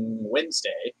coming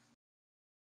Wednesday.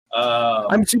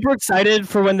 I'm super excited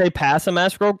for when they pass a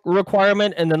mask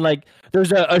requirement and then like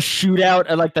there's a shootout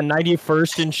at like the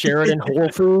 91st in Sheridan Whole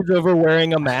Foods over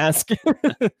wearing a mask.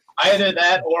 Either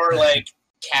that or like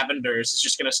Cavender's is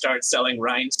just going to start selling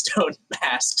rhinestone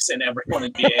masks and everyone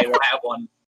in VA will have one.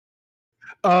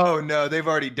 Oh no, they've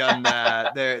already done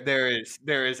that. There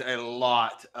is a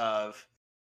lot of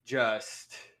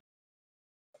just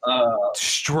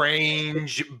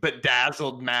strange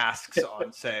bedazzled masks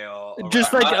on sale.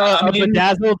 Just like a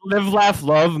bedazzled live, laugh,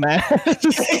 love mask.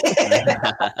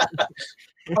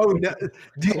 Oh no,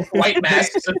 white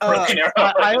masks.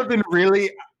 I have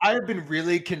been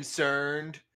really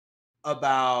concerned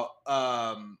about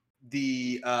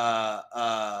the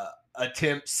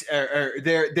attempts.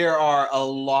 There are a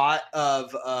lot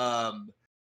of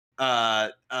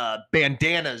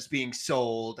bandanas being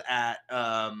sold at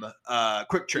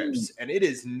Quick Trips, and it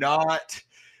is not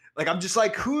like I'm just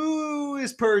like, who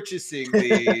is purchasing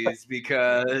these?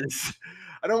 Because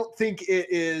I don't think it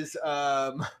is.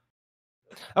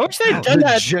 I wish they'd done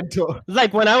that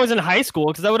like when I was in high school,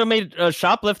 because that would have made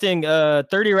shoplifting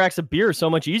 30 racks of beer so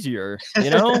much easier.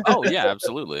 Oh yeah,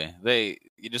 absolutely.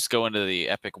 You just go into the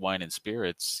Epic Wine and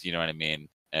Spirits, you know what I mean,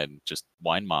 and just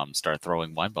wine moms start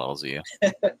throwing wine bottles at you.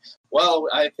 Well,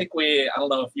 I think I don't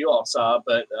know if you all saw,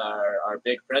 but our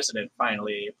big president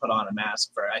finally put on a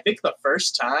mask for, I think, the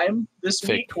first time this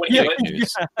week when he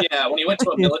went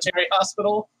to a military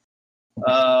hospital.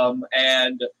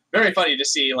 And very funny to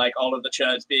see like all of the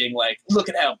chuds being like, look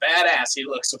at how badass he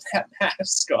looks with that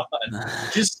mask on.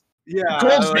 Just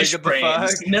goldfish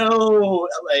brains.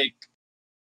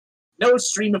 No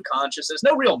stream of consciousness,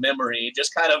 no real memory,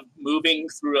 just kind of moving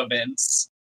through events.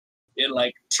 In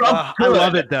like Trump good, I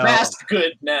love it though. Mask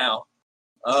good now.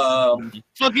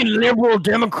 Fucking liberal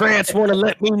Democrats want to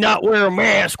let me not wear a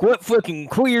mask. What fucking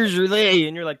queers are they?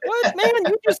 And you're like, what,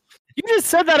 man? You just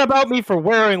said that about me for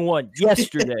wearing one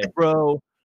yesterday, bro.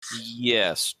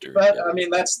 Yesterday. But I mean,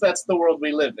 that's the world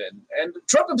we live in, and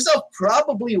Trump himself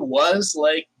probably was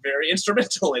like very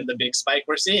instrumental in the big spike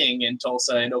we're seeing in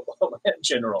Tulsa and Oklahoma in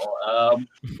general.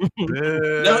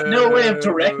 No way of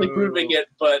directly proving it,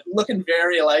 but looking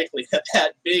very likely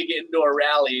that big indoor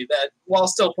rally that, while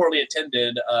still poorly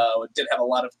attended, did have a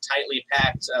lot of tightly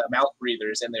packed mouth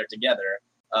breathers in there together.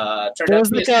 Turned out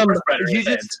to be a super spreader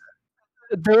event.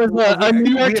 There was a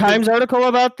New York Times article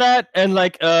about that, and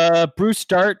like Bruce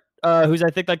Dart, who's I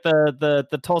think like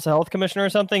the Tulsa Health Commissioner or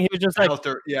something, he was just like,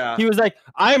 he was like,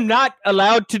 I'm not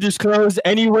allowed to disclose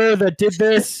anywhere that did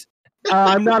this.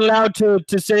 I'm not allowed to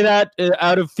say that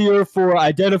out of fear for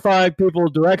identifying people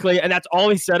directly, and that's all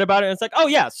he said about it. And it's like, oh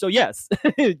yeah, so yes,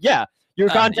 yeah. Your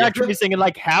contact tracing, and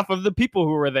like half of the people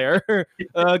who were there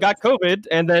got COVID,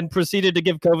 and then proceeded to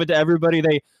give COVID to everybody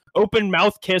they open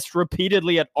mouth kissed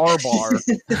repeatedly at our bar.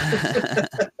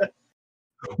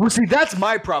 Well, see, that's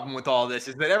my problem with all this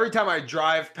is that every time I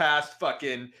drive past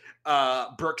fucking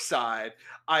Brookside,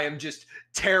 I am just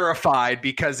terrified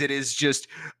because it is just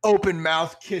open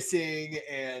mouth kissing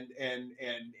and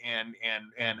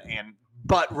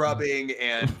butt rubbing,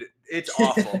 and it's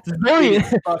awful. It's very, It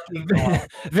is fucking awful.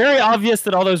 very obvious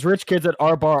that all those rich kids at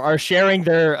our bar are sharing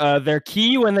their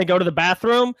key when they go to the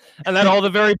bathroom, and that all the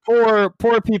very poor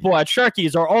people at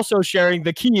Sharky's are also sharing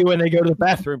the key when they go to the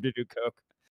bathroom to do coke.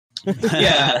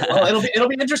 Yeah, well, it'll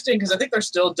be interesting because I think they're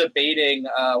still debating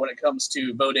when it comes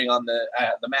to voting on the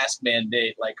mask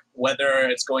mandate, like whether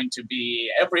it's going to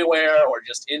be everywhere or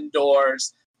just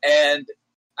indoors. And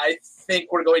I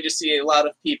think we're going to see a lot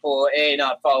of people A,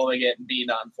 not following it, and B,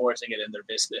 not enforcing it in their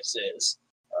businesses.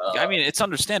 I mean, it's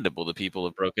understandable the people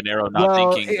of Broken Arrow not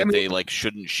thinking that they like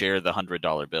shouldn't share the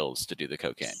 $100 bills to do the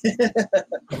cocaine.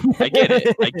 I get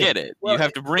it. Well, you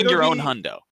have to bring your own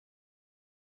hundo.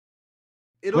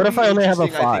 What if I only have a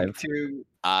interesting,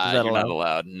 5? You're allowed? not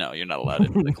allowed. No, you're not allowed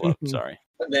into the club. Sorry.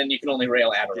 And then you can only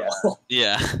rail Adderall.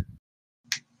 Yeah.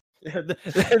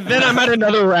 Then I'm at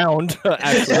another round,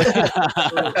 actually.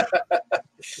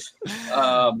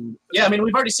 Yeah, I mean,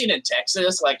 we've already seen in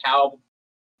Texas, like, how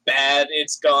bad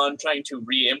it's gone trying to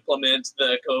re-implement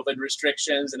the COVID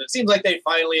restrictions, and it seems like they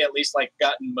finally at least, like,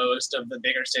 gotten most of the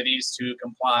bigger cities to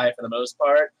comply for the most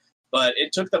part, but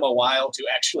it took them a while to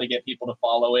actually get people to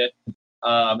follow it,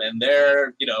 and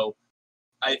they're,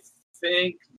 I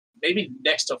think maybe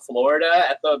next to Florida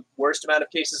at the worst amount of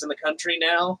cases in the country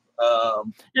now.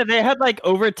 Yeah, they had like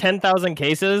over 10,000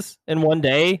 cases in one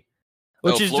day,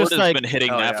 which is Florida's just like been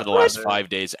hitting that for the last 5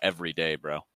 days every day,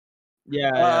 bro.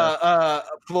 Yeah.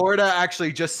 Florida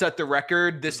actually just set the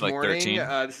record this like morning. 13?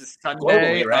 This is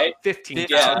Sunday, Globally, right?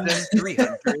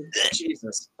 15,300.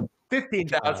 Jesus.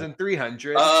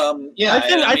 15,300. Yeah,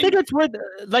 I think it's worth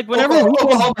like whenever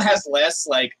Oklahoma has less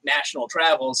like national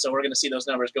travel, so we're going to see those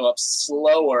numbers go up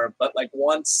slower. But like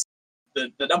once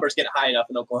the numbers get high enough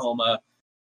in Oklahoma,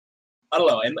 I don't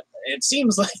know. And it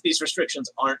seems like these restrictions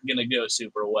aren't going to go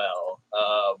super well.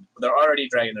 They're already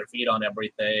dragging their feet on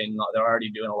everything. They're already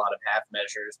doing a lot of half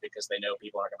measures because they know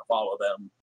people aren't going to follow them.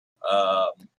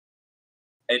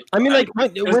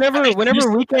 Whenever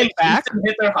we came back,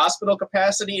 hit their hospital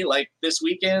capacity like this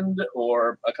weekend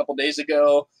or a couple days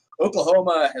ago.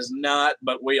 Oklahoma has not,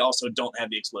 but we also don't have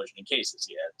the explosion in cases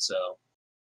yet. So,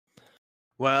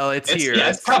 well, it's here.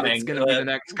 Yeah, it's coming. It's going to be the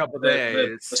next couple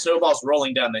days. The snowball's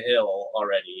rolling down the hill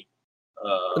already.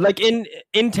 Like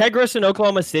Integris in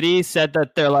Oklahoma City said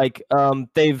that they're like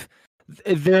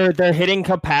they're hitting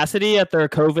capacity at their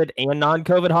COVID and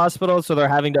non-COVID hospitals, so they're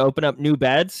having to open up new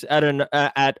beds at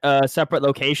a separate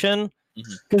location.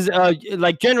 Because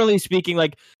like generally speaking,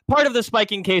 like part of the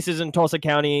spiking cases in Tulsa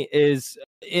County is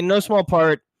in no small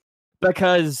part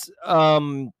because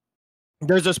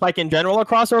there's a spike in general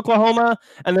across Oklahoma,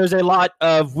 and there's a lot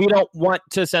of we don't want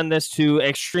to send this to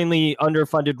extremely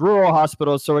underfunded rural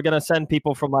hospitals, so we're going to send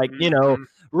people from like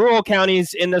rural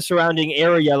counties in the surrounding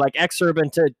area, like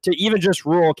exurban to even just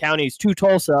rural counties to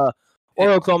Tulsa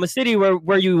or Oklahoma City,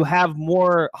 where you have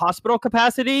more hospital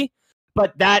capacity,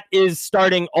 but that is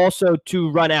starting also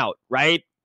to run out, right?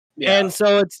 Yeah. And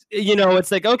so it's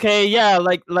it's like, okay, yeah,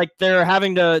 like they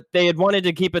had wanted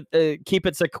to keep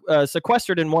it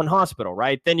sequestered in one hospital,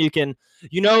 right? Then you can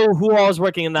who all is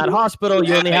working in that hospital.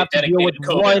 You only have to deal with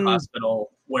one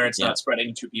hospital where it's not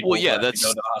spreading to people. Well, yeah, who have to go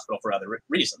to the hospital for other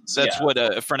reasons. That's what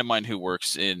a friend of mine who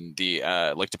works in the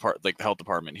the health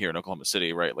department here in Oklahoma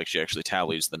City, right? Like she actually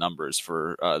tallies the numbers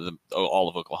for all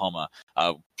of Oklahoma.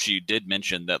 She did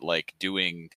mention that like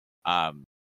doing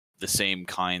the same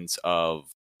kinds of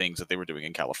things that they were doing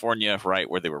in California, right,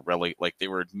 where they were really like they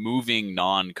were moving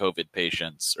non-COVID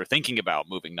patients or thinking about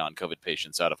moving non-COVID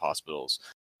patients out of hospitals,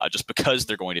 just because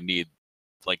they're going to need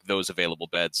like those available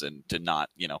beds and to not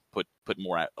put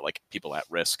more like people at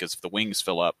risk. Because if the wings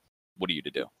fill up, what are you to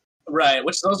do? Right,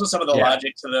 which those are some of the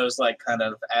logic to those like kind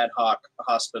of ad hoc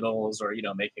hospitals or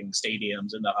making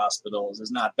stadiums into hospitals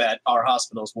is not that our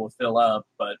hospitals will fill up,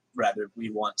 but rather we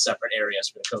want separate areas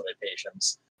for the COVID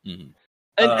patients. Mm-hmm.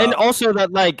 And also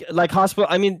that like hospital,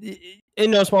 I mean,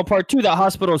 in no small part too, that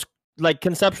hospitals like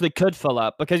conceptually could fill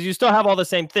up because you still have all the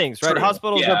same things, right? True.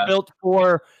 Hospitals are built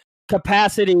for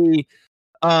capacity,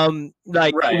 you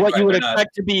would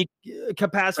expect to be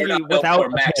capacity without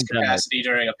max capacity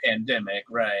during a pandemic,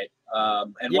 right?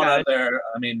 One other,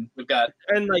 I mean, we've got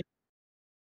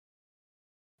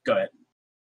go ahead.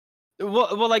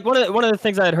 Well, like one of the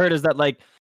things I had heard is that like.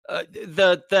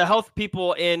 The health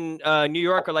people in New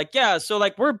York are like, yeah, so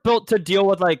like we're built to deal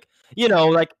with like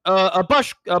like a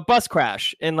bus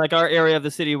crash in like our area of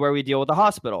the city where we deal with the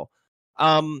hospital.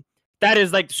 That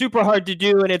is like super hard to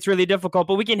do and it's really difficult,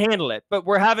 but we can handle it. But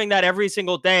we're having that every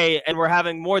single day, and we're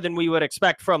having more than we would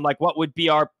expect from like what would be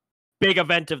our big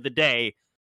event of the day.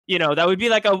 That would be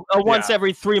like a once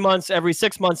every 3 months, every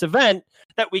 6 months event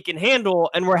that we can handle,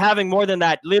 and we're having more than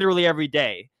that literally every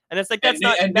day. And it's like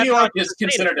New York is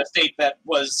considered a state that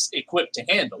was equipped to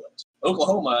handle it.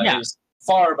 Oklahoma is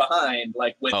far behind,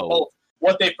 like with both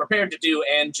what they've prepared to do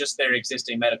and just their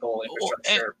existing medical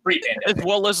infrastructure pre-pandemic. As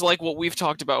well as like what we've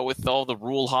talked about with all the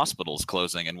rural hospitals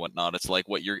closing and whatnot. It's like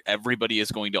everybody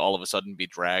is going to all of a sudden be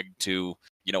dragged to,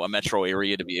 a metro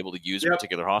area to be able to use a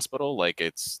particular hospital. Like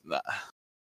it's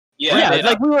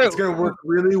it's going to work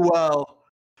really well.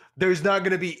 There's not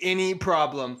going to be any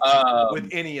problem with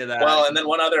any of that. Well, and then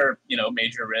one other,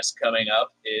 major risk coming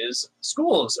up is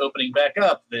schools opening back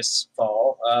up this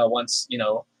fall. Once,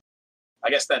 I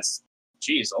guess that's,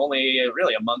 only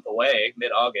really a month away.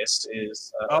 Mid-August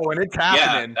is. And it's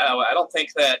happening. Yeah, I don't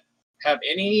think that have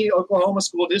any Oklahoma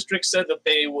school districts said that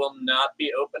they will not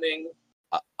be opening.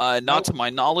 Not to my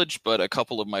knowledge, but a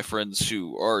couple of my friends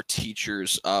who are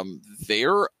teachers,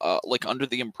 they're like under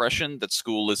the impression that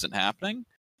school isn't happening.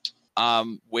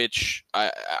 Which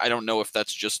I don't know if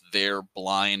that's just their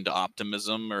blind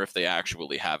optimism or if they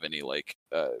actually have any like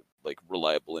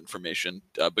reliable information.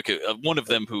 Because one of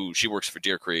them she works for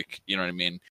Deer Creek, you know what I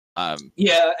mean?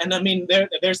 And I mean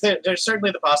there's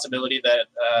certainly the possibility that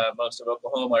most of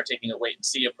Oklahoma are taking a wait and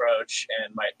see approach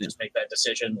and might just make that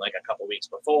decision like a couple weeks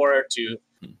before to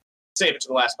save it to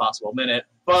the last possible minute.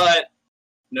 But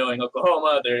knowing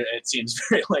Oklahoma, it seems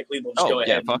very likely they'll just go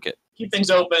ahead and keep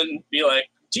things open, be like,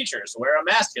 teachers, wear a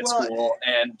mask at school,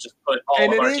 and just put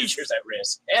all of our teachers at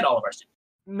risk and all of our students.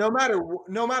 No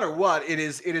matter what, it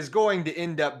is going to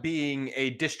end up being a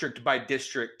district by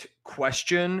district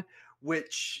question,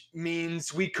 which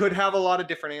means we could have a lot of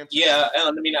different answers. Yeah,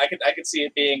 and I mean, I could see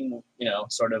it being,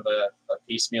 sort of a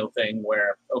piecemeal thing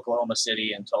where Oklahoma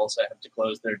City and Tulsa have to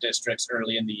close their districts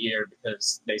early in the year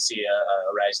because they see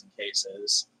a rise in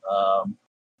cases.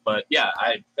 But yeah,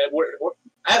 we're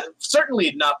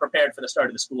certainly not prepared for the start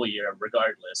of the school year,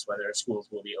 regardless whether schools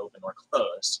will be open or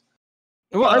closed.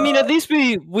 Well, I mean, at least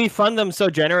we fund them so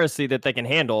generously that they can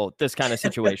handle this kind of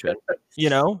situation,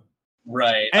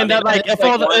 Right. And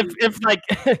if like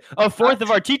a fourth of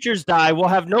our teachers die, we'll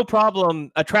have no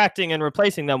problem attracting and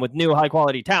replacing them with new high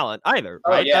quality talent either.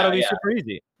 Right? That'll be super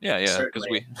easy. Yeah, because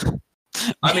we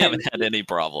haven't had any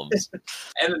problems.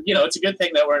 And, it's a good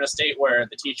thing that we're in a state where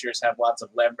the teachers have lots of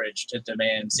leverage to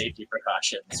demand safety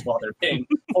precautions while they're being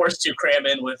forced to cram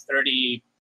in with 30,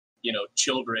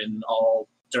 children all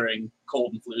during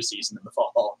cold and flu season in the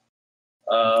fall.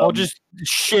 Or just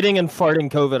shitting and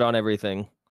farting COVID on everything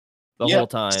the whole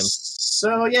time.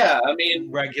 So, yeah, I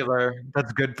mean... Regular.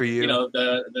 That's good for you.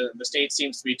 The state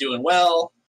seems to be doing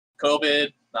well.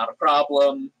 COVID, not a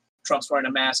problem. Trump's wearing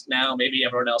a mask now. Maybe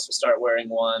everyone else will start wearing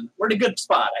one. We're in a good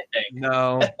spot, I think.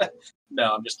 No.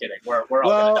 No, I'm just kidding. We're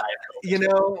all going to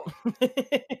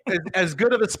die. As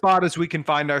good of a spot as we can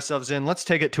find ourselves in, let's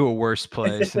take it to a worse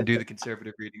place and do the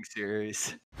conservative reading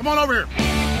series. Come on over here.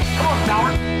 Come on,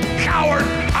 coward. Coward!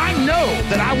 I know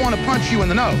that I want to punch you in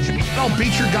the nose. I'll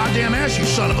beat your goddamn ass, you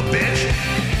son of a bitch.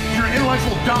 You're an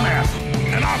intellectual dumbass.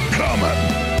 And I'm coming.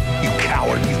 You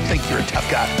coward. You think you're a tough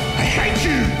guy. I hate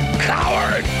you,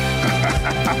 coward.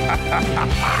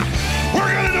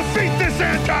 We're going to defeat this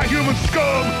anti-human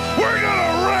scum. We're going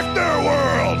to wreck their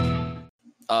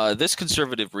world. This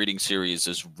conservative reading series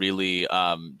is really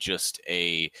just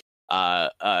a how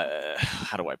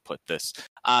do I put this?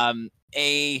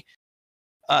 A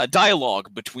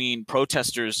dialogue between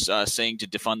protesters saying to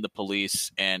defund the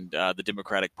police and the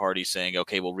Democratic Party saying,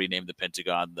 okay, we'll rename the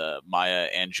Pentagon the Maya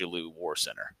Angelou War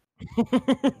Center.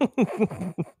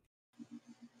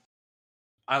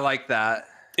 I like that.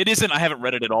 It isn't. I haven't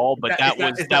read it at all, but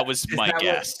that was my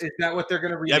guess. Is that what they're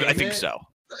going to rename? Yeah, I think so.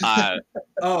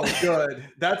 Oh, good.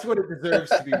 That's what it deserves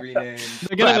to be renamed.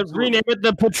 They're going to rename it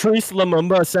the Patrice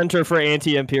Lumumba Center for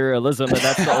Anti-Imperialism, and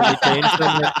that's the only change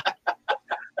from it.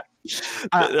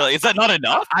 Is that not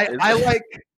enough? I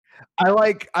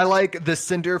like the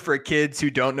Center for Kids Who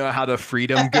Don't Know How to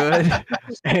Freedom Good.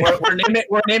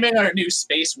 we're naming our new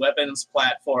space weapons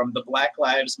platform the Black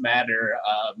Lives Matter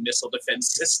missile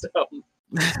defense system.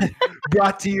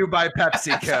 Brought to you by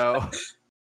PepsiCo.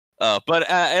 But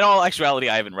in all actuality,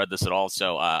 I haven't read this at all.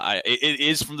 So it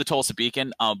is from the Tulsa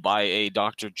Beacon by a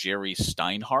Dr. Jerry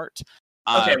Steinhardt.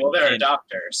 Okay, well, they're a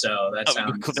doctor, so that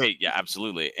sounds... Yeah,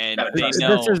 absolutely. And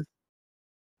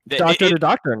doctor to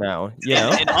doctor now. You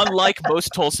know? And unlike most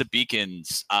Tulsa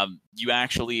Beacons, you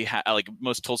actually like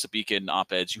most Tulsa Beacon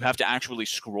op-eds, you have to actually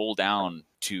scroll down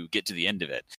to get to the end of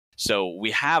it. So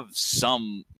we have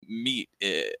some meat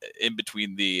in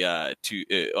between the at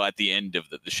the end of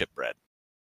the shipbread.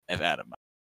 If Adam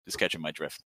is catching my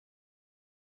drift.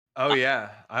 Oh yeah,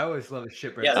 I always love a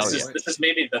shipwreck. Yeah, this is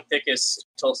maybe the thickest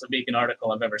Tulsa Beacon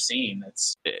article I've ever seen.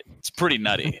 It's pretty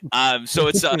nutty. So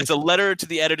it's a letter to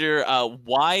the editor.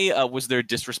 Why was there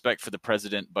disrespect for the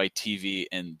president by TV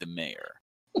and the mayor?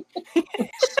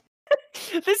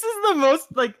 This is the most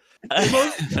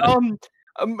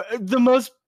the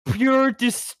most pure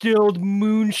distilled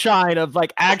moonshine of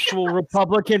like actual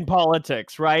Republican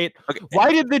politics, right? Okay.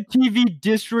 Why did the TV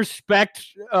disrespect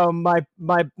my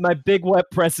big wet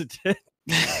president?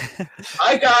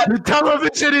 The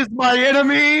television is my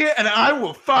enemy, and I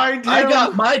will find him. I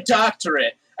got my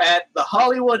doctorate at the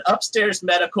Hollywood Upstairs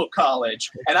Medical College,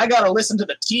 and I got to listen to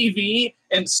the TV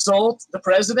insult the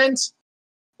president.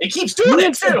 It keeps doing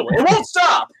it too. It won't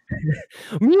stop.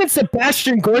 Me and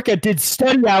Sebastian Gorka did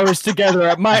study hours together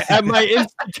at my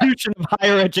institution of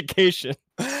higher education.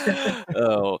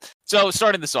 Oh, so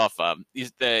starting this off,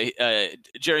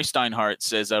 Jerry Steinhardt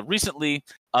says recently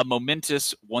a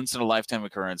momentous, once-in-a-lifetime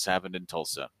occurrence happened in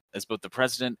Tulsa, as both the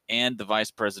president and the vice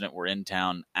president were in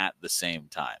town at the same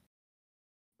time.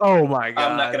 Oh my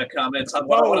God! I'm not going to comment on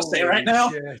what I want to say right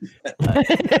now.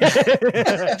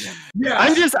 Yeah,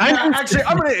 I'm going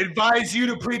to advise you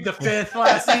to plead the fifth,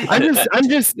 Lassie. I'm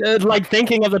just like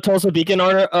thinking of the Tulsa Beacon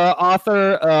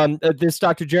author, this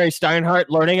Dr. Jerry Steinhardt,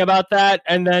 learning about that,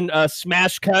 and then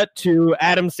smash cut to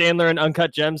Adam Sandler and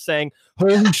Uncut Gems saying,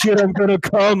 "Holy shit, I'm going to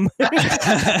come."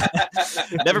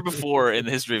 Never before in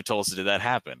the history of Tulsa did that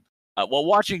happen. While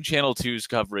watching Channel 2's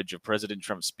coverage of President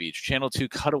Trump's speech, Channel 2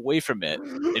 cut away from it,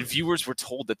 and viewers were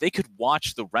told that they could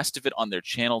watch the rest of it on their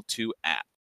Channel 2 app.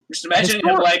 Just imagine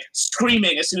him like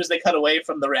screaming as soon as they cut away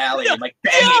from the rally and like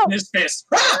banging his fist.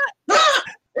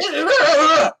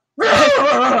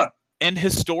 An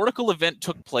historical event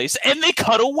took place, and they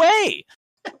cut away.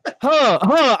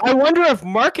 I wonder if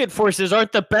market forces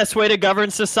aren't the best way to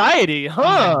govern society.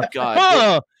 Oh my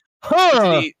God.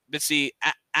 But see,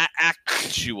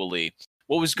 actually,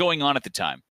 what was going on at the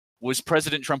time was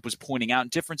President Trump was pointing out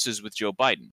differences with Joe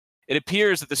Biden. It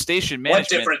appears that the station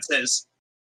management... What differences?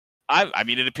 I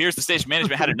mean, it appears the station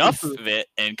management had enough of it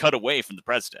and cut away from the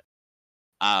president.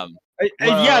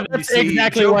 Yeah, that's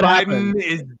exactly what happened.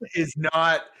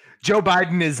 Joe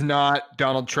Biden is not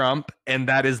Donald Trump, and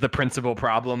that is the principal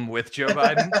problem with Joe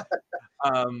Biden.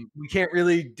 We can't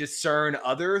really discern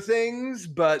other things,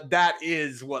 but that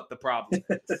is what the problem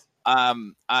is.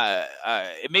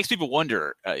 It makes people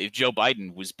wonder if Joe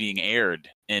Biden was being aired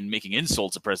and making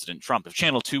insults to President Trump, if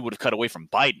Channel 2 would have cut away from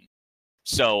Biden.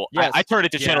 So yes. I turned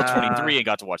it to Channel 23 and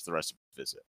got to watch the rest of the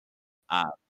visit.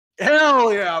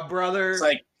 Hell yeah, brother! It's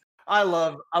like, I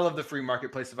love the free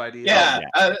marketplace of ideas. Yeah,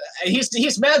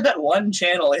 he's mad that one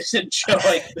channel isn't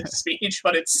showing the speech,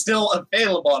 but it's still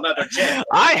available on other channels.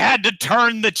 I had to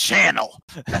turn the channel.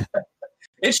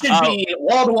 It should be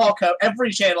wall-to-wall coverage.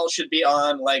 Every channel should be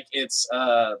on like it's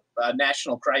a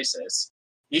national crisis.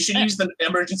 You should use the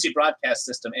emergency broadcast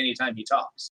system anytime he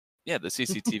talks. Yeah, the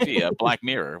CCTV, Black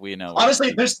Mirror. We know.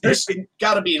 Honestly, there's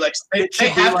got to be like they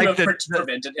have to have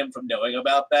prevented him from knowing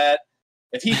about that.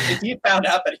 If he found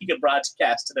out that he could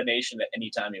broadcast to the nation at any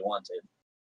time he wanted.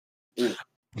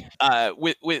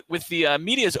 With the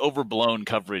media's overblown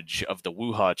coverage of the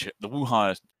Wuhan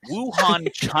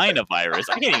China virus,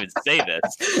 I can't even say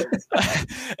this,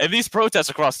 and these protests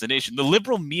across the nation, the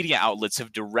liberal media outlets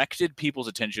have directed people's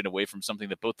attention away from something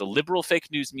that both the liberal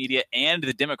fake news media and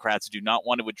the Democrats do not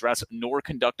want to address nor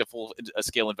conduct a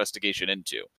full-scale investigation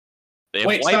into.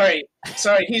 Wait,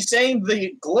 sorry. He's saying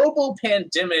the global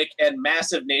pandemic and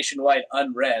massive nationwide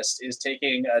unrest is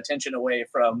taking attention away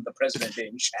from the president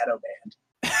being shadow banned.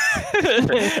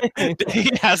 He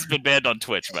has been banned on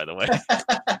Twitch, by the way.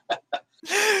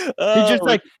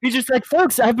 He's just like,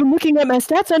 folks, I've been looking at my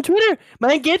stats on Twitter.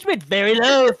 My engagement very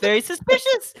low, very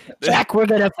suspicious. Jack, we're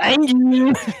gonna find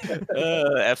you.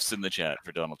 F's in the chat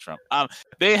for Donald Trump.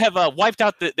 They have wiped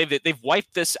out they've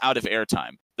wiped this out of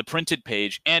airtime, the printed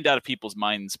page, and out of people's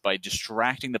minds by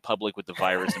distracting the public with the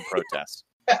virus and protests.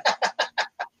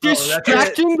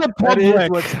 Distracting the public.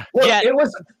 It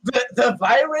was the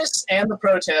virus and the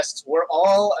protests were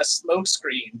all a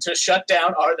smokescreen to shut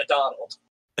down the Donald.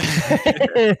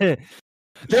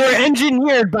 They were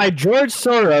engineered by George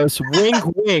Soros. Wink,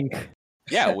 wink.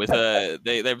 Yeah, with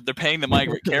they're paying the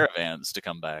migrant caravans to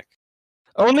come back.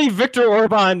 Only Viktor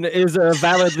Orban is a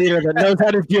valid leader that knows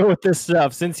how to deal with this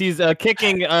stuff, since he's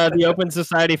kicking the Open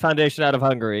Society Foundation out of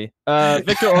Hungary.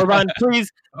 Viktor Orban,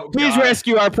 please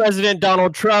rescue our president,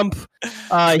 Donald Trump.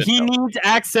 He needs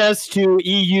access to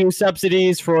EU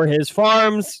subsidies for his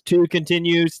farms to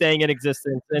continue staying in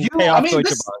existence and pay off Deutsche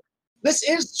Bank. This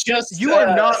is just... You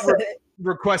are not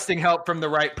requesting help from the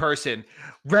right person.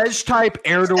 Recep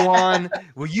Erdogan,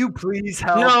 will you please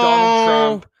help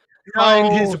Donald Trump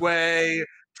find his way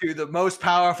to the most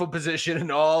powerful position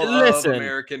in all of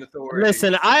American authority?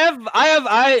 Listen, I've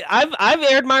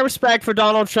aired my respect for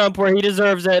Donald Trump where he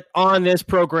deserves it on this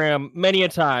program many a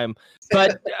time.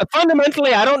 But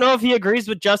fundamentally, I don't know if he agrees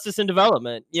with justice and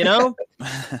development, you know?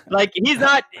 Like, he's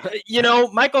not, you know,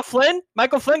 Michael Flynn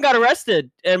got arrested,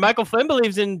 and Michael Flynn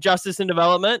believes in justice and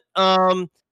development.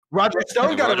 Roger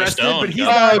Stone got arrested, but he's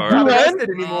not arrested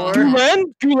anymore.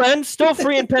 Gulen still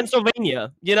free in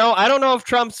Pennsylvania. You know, I don't know if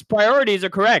Trump's priorities are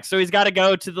correct, so he's got to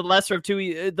go to the lesser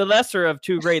of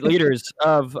two great leaders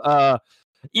of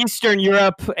Eastern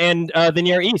Europe and the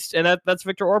Near East, and that's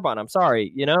Viktor Orban. I'm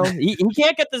sorry, you know, he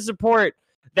can't get the support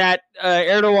that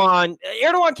Erdogan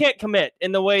can't commit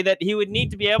in the way that he would need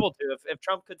to be able to if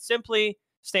Trump could simply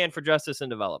stand for justice and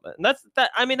development. And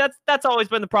that's always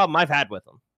been the problem I've had with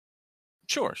him.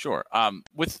 Sure.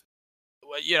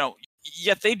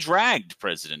 Yet they dragged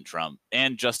President Trump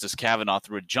and Justice Kavanaugh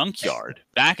through a junkyard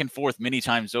back and forth many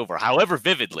times over, however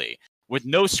vividly, with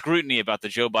no scrutiny about the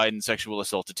Joe Biden sexual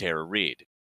assault to Tara Reade.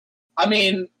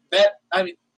 That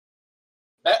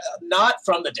not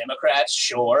from the Democrats,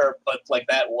 sure, but like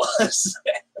that was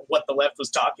what the left was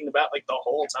talking about, like the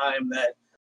whole time that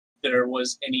there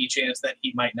was any chance that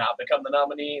he might not become the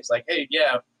nominee. It's like, hey,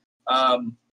 yeah,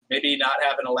 maybe not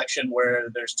have an election where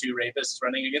there's two rapists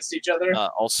running against each other.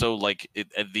 Also, like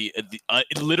the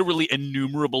literally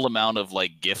innumerable amount of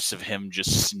like gifs of him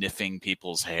just sniffing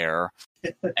people's hair,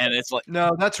 and it's like,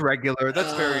 no, that's regular.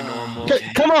 That's very normal.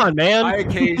 Come on, man. I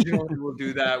occasionally will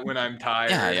do that when I'm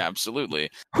tired. Yeah, absolutely.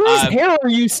 Whose hair are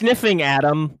you sniffing,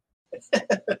 Adam?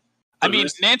 I mean,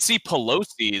 Nancy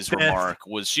Pelosi's remark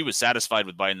was she was satisfied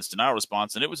with Biden's denial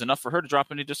response, and it was enough for her to drop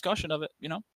any discussion of it. You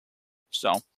know,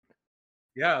 so.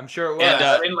 Yeah, I'm sure it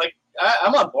was. And,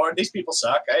 I'm on board. These people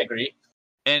suck. I agree.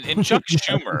 And Chuck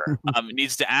Schumer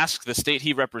needs to ask the state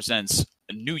he represents,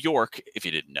 New York, if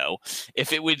you didn't know,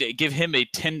 if it would give him a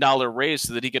 $10 raise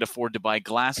so that he could afford to buy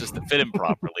glasses that fit him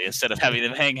properly instead of having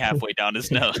them hang halfway down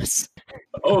his nose.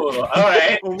 Oh, all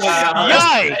right.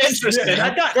 Yikes! Interesting.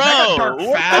 What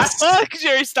the fuck,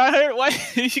 Jerry Steinhardt? Why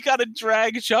you gotta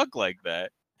drag Chuck like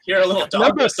that? You're a little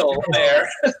dog whistle there.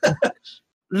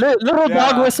 Little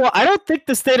dog whistle. I don't think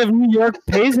the state of New York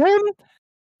pays him.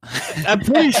 I'm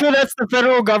pretty sure that's the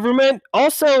federal government.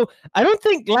 Also, I don't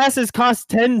think glasses cost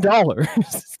 $10.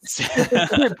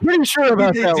 I'm pretty sure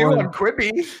about that one. On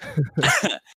Quibi.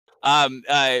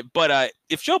 But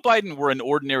if Joe Biden were an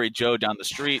ordinary Joe down the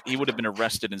street, he would have been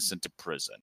arrested and sent to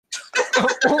prison.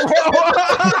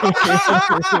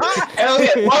 Hell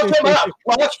yeah!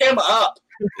 Lock him up.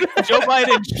 Joe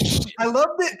Biden. I love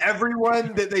that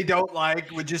everyone that they don't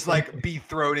like would just like be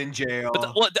thrown in jail.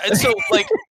 So like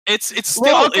it's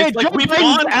still it's like we've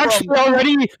gone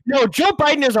Joe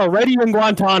Biden is already in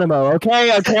Guantanamo. Okay,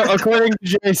 according to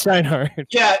Jay Steinhardt.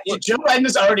 Yeah, Joe Biden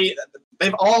is already.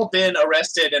 They've all been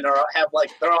arrested and they're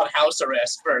on house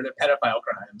arrest for their pedophile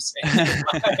crimes.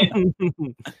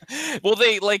 Well,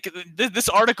 this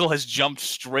article has jumped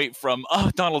straight from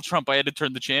Donald Trump. I had to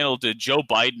turn the channel to Joe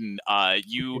Biden.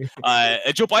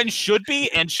 Joe Biden should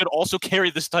be and should also carry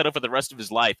this title for the rest of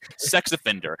his life, sex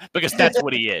offender, because that's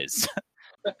what he is.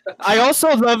 I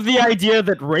also love the idea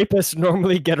that rapists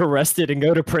normally get arrested and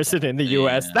go to prison in the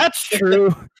U.S. That's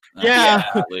true. Yeah,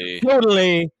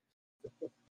 totally.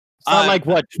 It's not like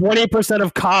 20%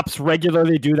 of cops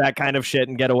regularly do that kind of shit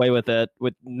and get away with it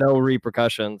with no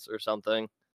repercussions or something.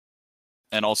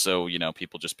 And also,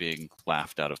 people just being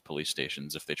laughed out of police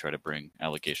stations if they try to bring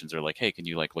allegations. They're like, "Hey, can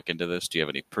you look into this? Do you have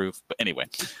any proof?" But anyway,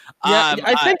 yeah,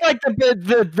 I think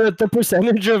the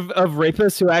percentage of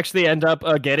rapists who actually end up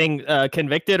getting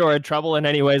convicted or in trouble in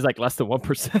any way is less than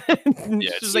 1%. I think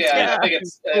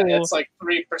it's like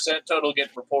 3% total get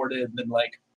reported, and then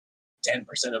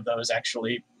 10% of those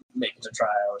actually make it to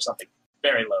trial or something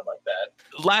very low like that.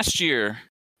 Last year,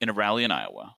 in a rally in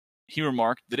Iowa, he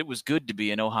remarked that it was good to be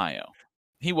in Ohio.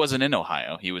 He wasn't in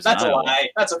Ohio. He was That's in a Iowa. lie.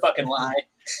 That's a fucking lie.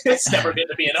 It's never good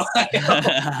to be in Ohio.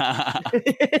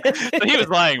 But he was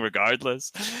lying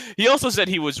regardless. He also said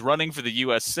he was running for the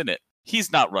U.S. Senate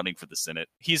He's not running for the Senate.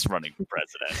 He's running for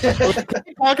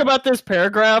president. Talk about this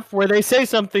paragraph where they say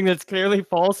something that's clearly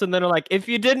false, and then are like, if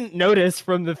you didn't notice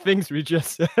from the things we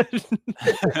just said.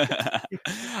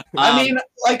 I mean,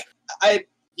 like,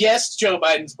 yes, Joe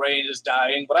Biden's brain is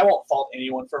dying, but I won't fault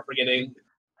anyone for forgetting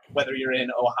whether you're in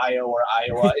Ohio or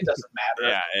Iowa. It doesn't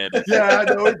matter.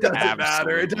 No, it doesn't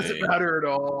matter. It doesn't matter at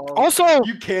all. Also,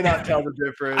 you cannot tell the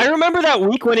difference. I remember that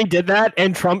week when he did that,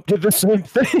 and Trump did the same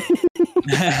thing.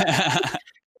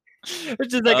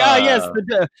 Which is like, yes,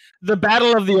 the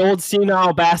battle of the old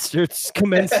senile bastards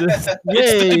commences.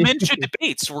 It's the dementia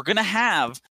debates we're gonna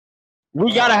have.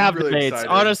 We gotta have really debates.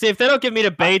 excited. Honestly, if they don't give me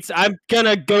debates, I'm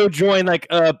gonna go join like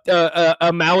a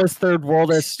Maoist third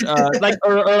worldist,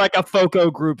 or like a FOCO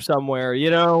group somewhere.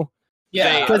 You know?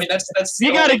 Yeah, I mean that's you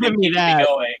the gotta only give thing me keeping that.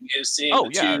 Going is seeing the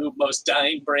two most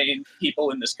dying brain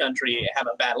people in this country have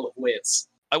a battle of wits.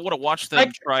 I want to watch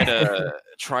them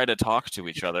try to talk to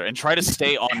each other and try to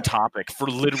stay on topic for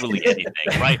literally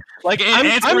anything, right? Like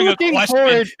answering a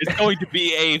question is going to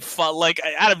be a fun. Like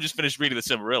Adam just finished reading the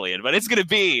Silmarillion, but it's going to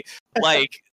be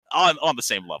like on the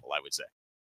same level, I would say.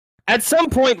 At some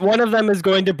point, one of them is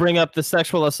going to bring up the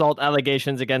sexual assault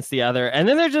allegations against the other, and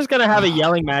then they're just going to have a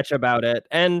yelling match about it.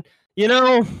 And you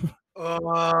know,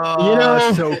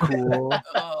 so cool.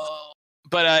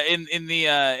 But in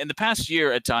the past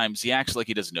year, at times he acts like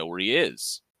he doesn't know where he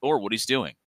is or what he's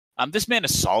doing. This man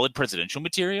is solid presidential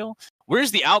material.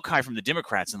 Where's the outcry from the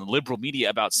Democrats and the liberal media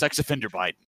about sex offender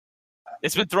Biden?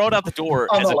 It's been thrown out the door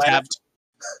on as the a tab.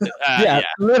 Yeah,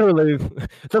 literally,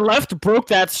 the left broke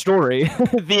that story.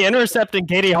 The Intercept and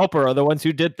Katie Halper are the ones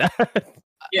who did that.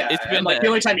 Yeah, it's been like the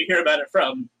only time you hear about it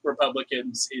from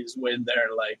Republicans is when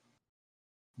they're like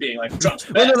being like Trump's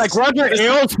the best. They're like Roger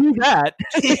Ailes, who's that?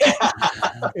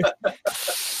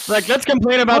 Like, let's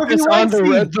complain about this on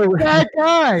that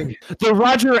guy. The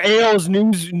Roger Ailes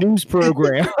news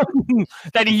program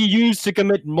that he used to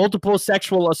commit multiple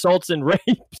sexual assaults and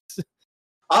rapes.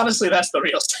 Honestly, that's the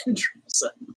real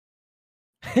centrism.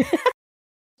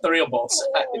 The real both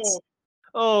sides.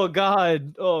 Oh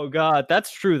God!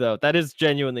 That's true though. That is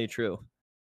genuinely true.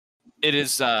 It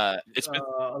is. It's been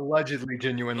allegedly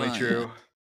genuinely true.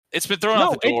 It's been thrown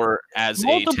out the door as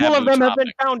multiple a taboo of them topic. have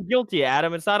been found guilty.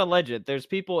 Adam, it's not alleged. There's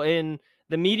people in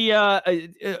the media.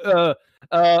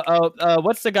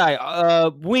 What's the guy?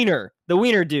 Weiner, the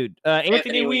Weiner dude,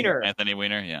 Anthony Weiner. Anthony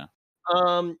Weiner, yeah.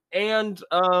 And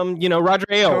Roger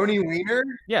Ailes. Tony Weiner.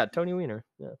 Yeah, Tony Weiner.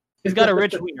 Yeah, he's got a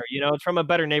rich wiener. You know, it's from a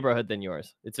better neighborhood than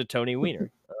yours. It's a Tony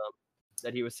Weiner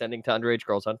that he was sending to underage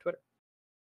girls on Twitter.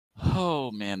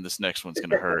 Oh man, this next one's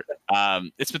gonna hurt.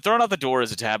 It's been thrown out the door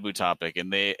as a taboo topic, and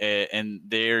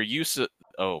their use of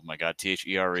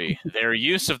THERE, their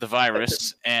use of the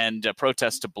virus and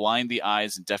protests to blind the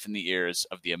eyes and deafen the ears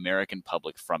of the American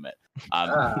public from it.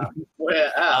 God.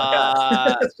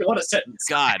 What a sentence!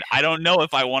 God, I don't know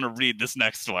if I want to read this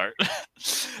next part.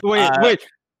 Wait.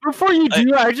 Before you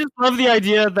do, I just love the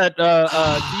idea that,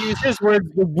 to use his words,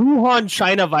 the Wuhan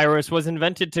China virus was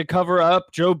invented to cover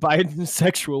up Joe Biden's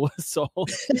sexual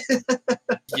assault.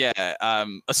 Yeah,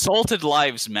 assaulted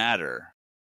lives matter,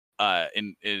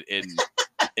 in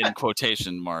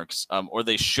quotation marks, or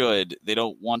they should. They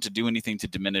don't want to do anything to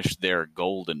diminish their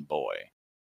golden boy.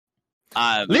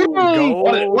 Literally,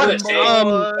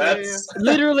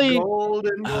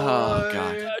 golden boy. Oh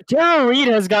god. Tara Reid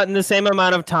has gotten the same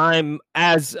amount of time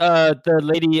as the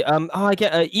lady.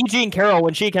 E. Jean Carroll,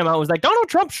 when she came out, was like, Donald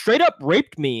Trump straight up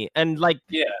raped me, and like,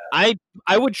 yeah, I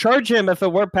would charge him if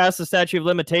it weren't past the statute of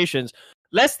limitations.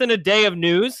 Less than a day of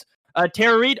news.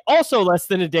 Tara Reid also less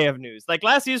than a day of news. Like,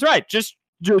 Lassie is right. Just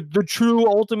the true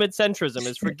ultimate centrism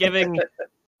is forgiving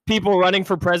people running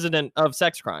for president of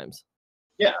sex crimes.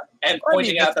 Yeah, and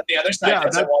pointing out that the other side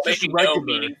does it while making no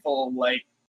meaningful, like,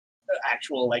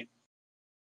 actual, like,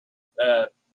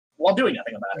 while doing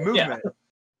nothing about it. Movement.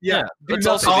 Yeah. It's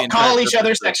also call each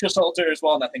other sexual assaulters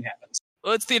while nothing happens.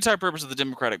 Well, it's the entire purpose of the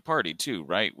Democratic Party, too,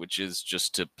 right? Which is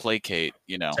just to placate,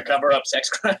 to cover up sex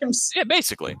crimes. Yeah,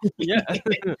 basically. Yeah.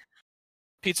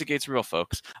 Pizzagate's real,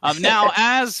 folks. Now,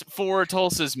 as for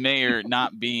Tulsa's mayor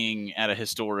not being at a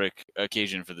historic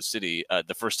occasion for the city,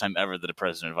 the first time ever that a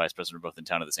president and vice president were both in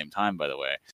town at the same time, by the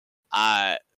way,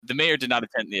 the mayor did not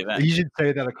attend the event. You should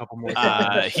say that a couple more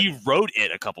times. He wrote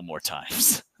it a couple more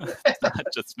times. Not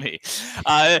just me.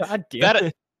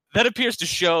 That appears to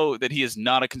show that he is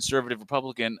not a conservative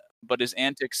Republican, but his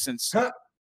antics since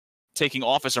taking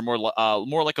office are more like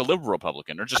a liberal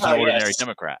Republican or just an ordinary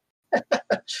Democrat.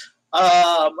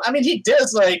 I mean, he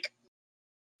does, like,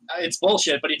 it's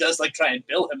bullshit, but he does, like, try and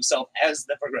bill himself as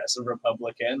the progressive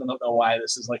Republican. I don't know why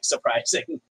this is, like,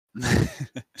 surprising.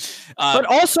 But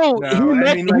also,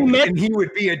 and he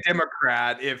would be a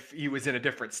Democrat if he was in a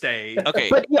different state. Okay,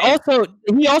 but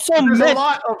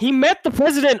he met the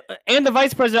president and the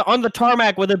vice president on the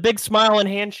tarmac with a big smile and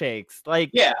handshakes. Like,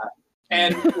 yeah,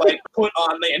 and like put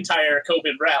on the entire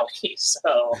COVID rally.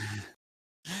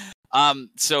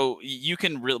 So you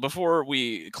can before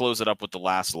we close it up with the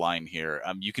last line here,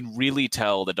 you can really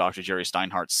tell that Dr. Jerry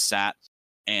Steinhardt sat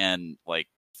and like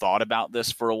thought about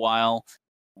this for a while,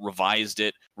 revised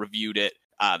it, reviewed it,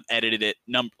 edited it.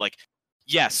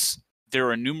 Yes, there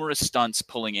are numerous stunts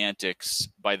pulling antics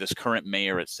by this current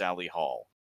mayor at Silly Hall.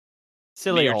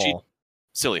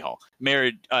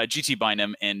 Mayor G.T.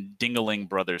 Bynum and Dingaling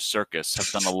Brothers Circus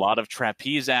have done a lot of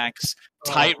trapeze acts,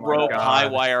 tightrope, high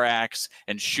wire acts,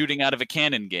 and shooting out of a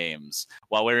cannon games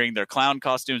while wearing their clown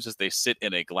costumes as they sit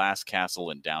in a glass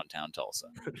castle in downtown Tulsa.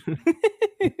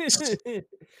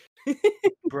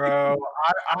 Bro,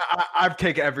 I've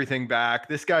taken everything back.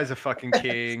 This guy's a fucking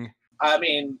king. I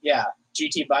mean, yeah,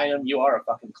 G.T. Bynum, you are a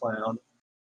fucking clown.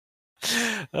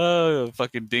 Oh,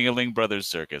 fucking Dingaling Brothers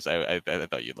Circus. I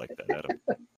thought you'd like that, Adam.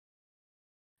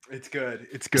 It's good.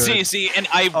 It's good. See, and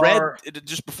I read,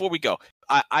 just before we go,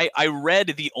 I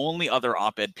read the only other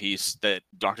op-ed piece that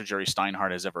Dr. Jerry Steinhardt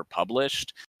has ever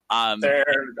published. They're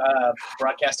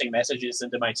broadcasting messages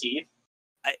into my teeth.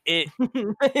 We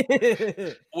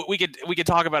could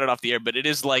talk about it off the air, but it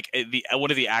is like one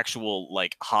of the actual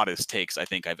like hottest takes I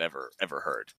think I've ever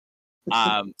heard.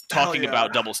 Talking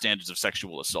about double standards of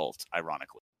sexual assault,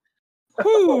 ironically.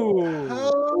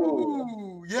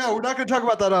 Oh, yeah, we're not going to talk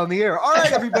about that on the air. All right,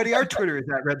 everybody, our Twitter is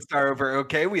at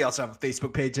RedStarOverOK. We also have a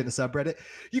Facebook page and a subreddit.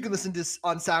 You can listen to us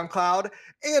on SoundCloud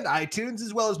and iTunes,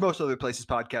 as well as most other places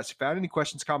podcasts are found. Any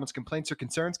questions, comments, complaints, or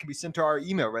concerns can be sent to our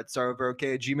email,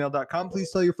 redstaroverok@gmail.com.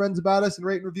 Please tell your friends about us and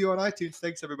rate and review on iTunes.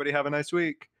 Thanks, everybody. Have a nice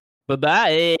week.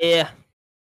 Bye-bye.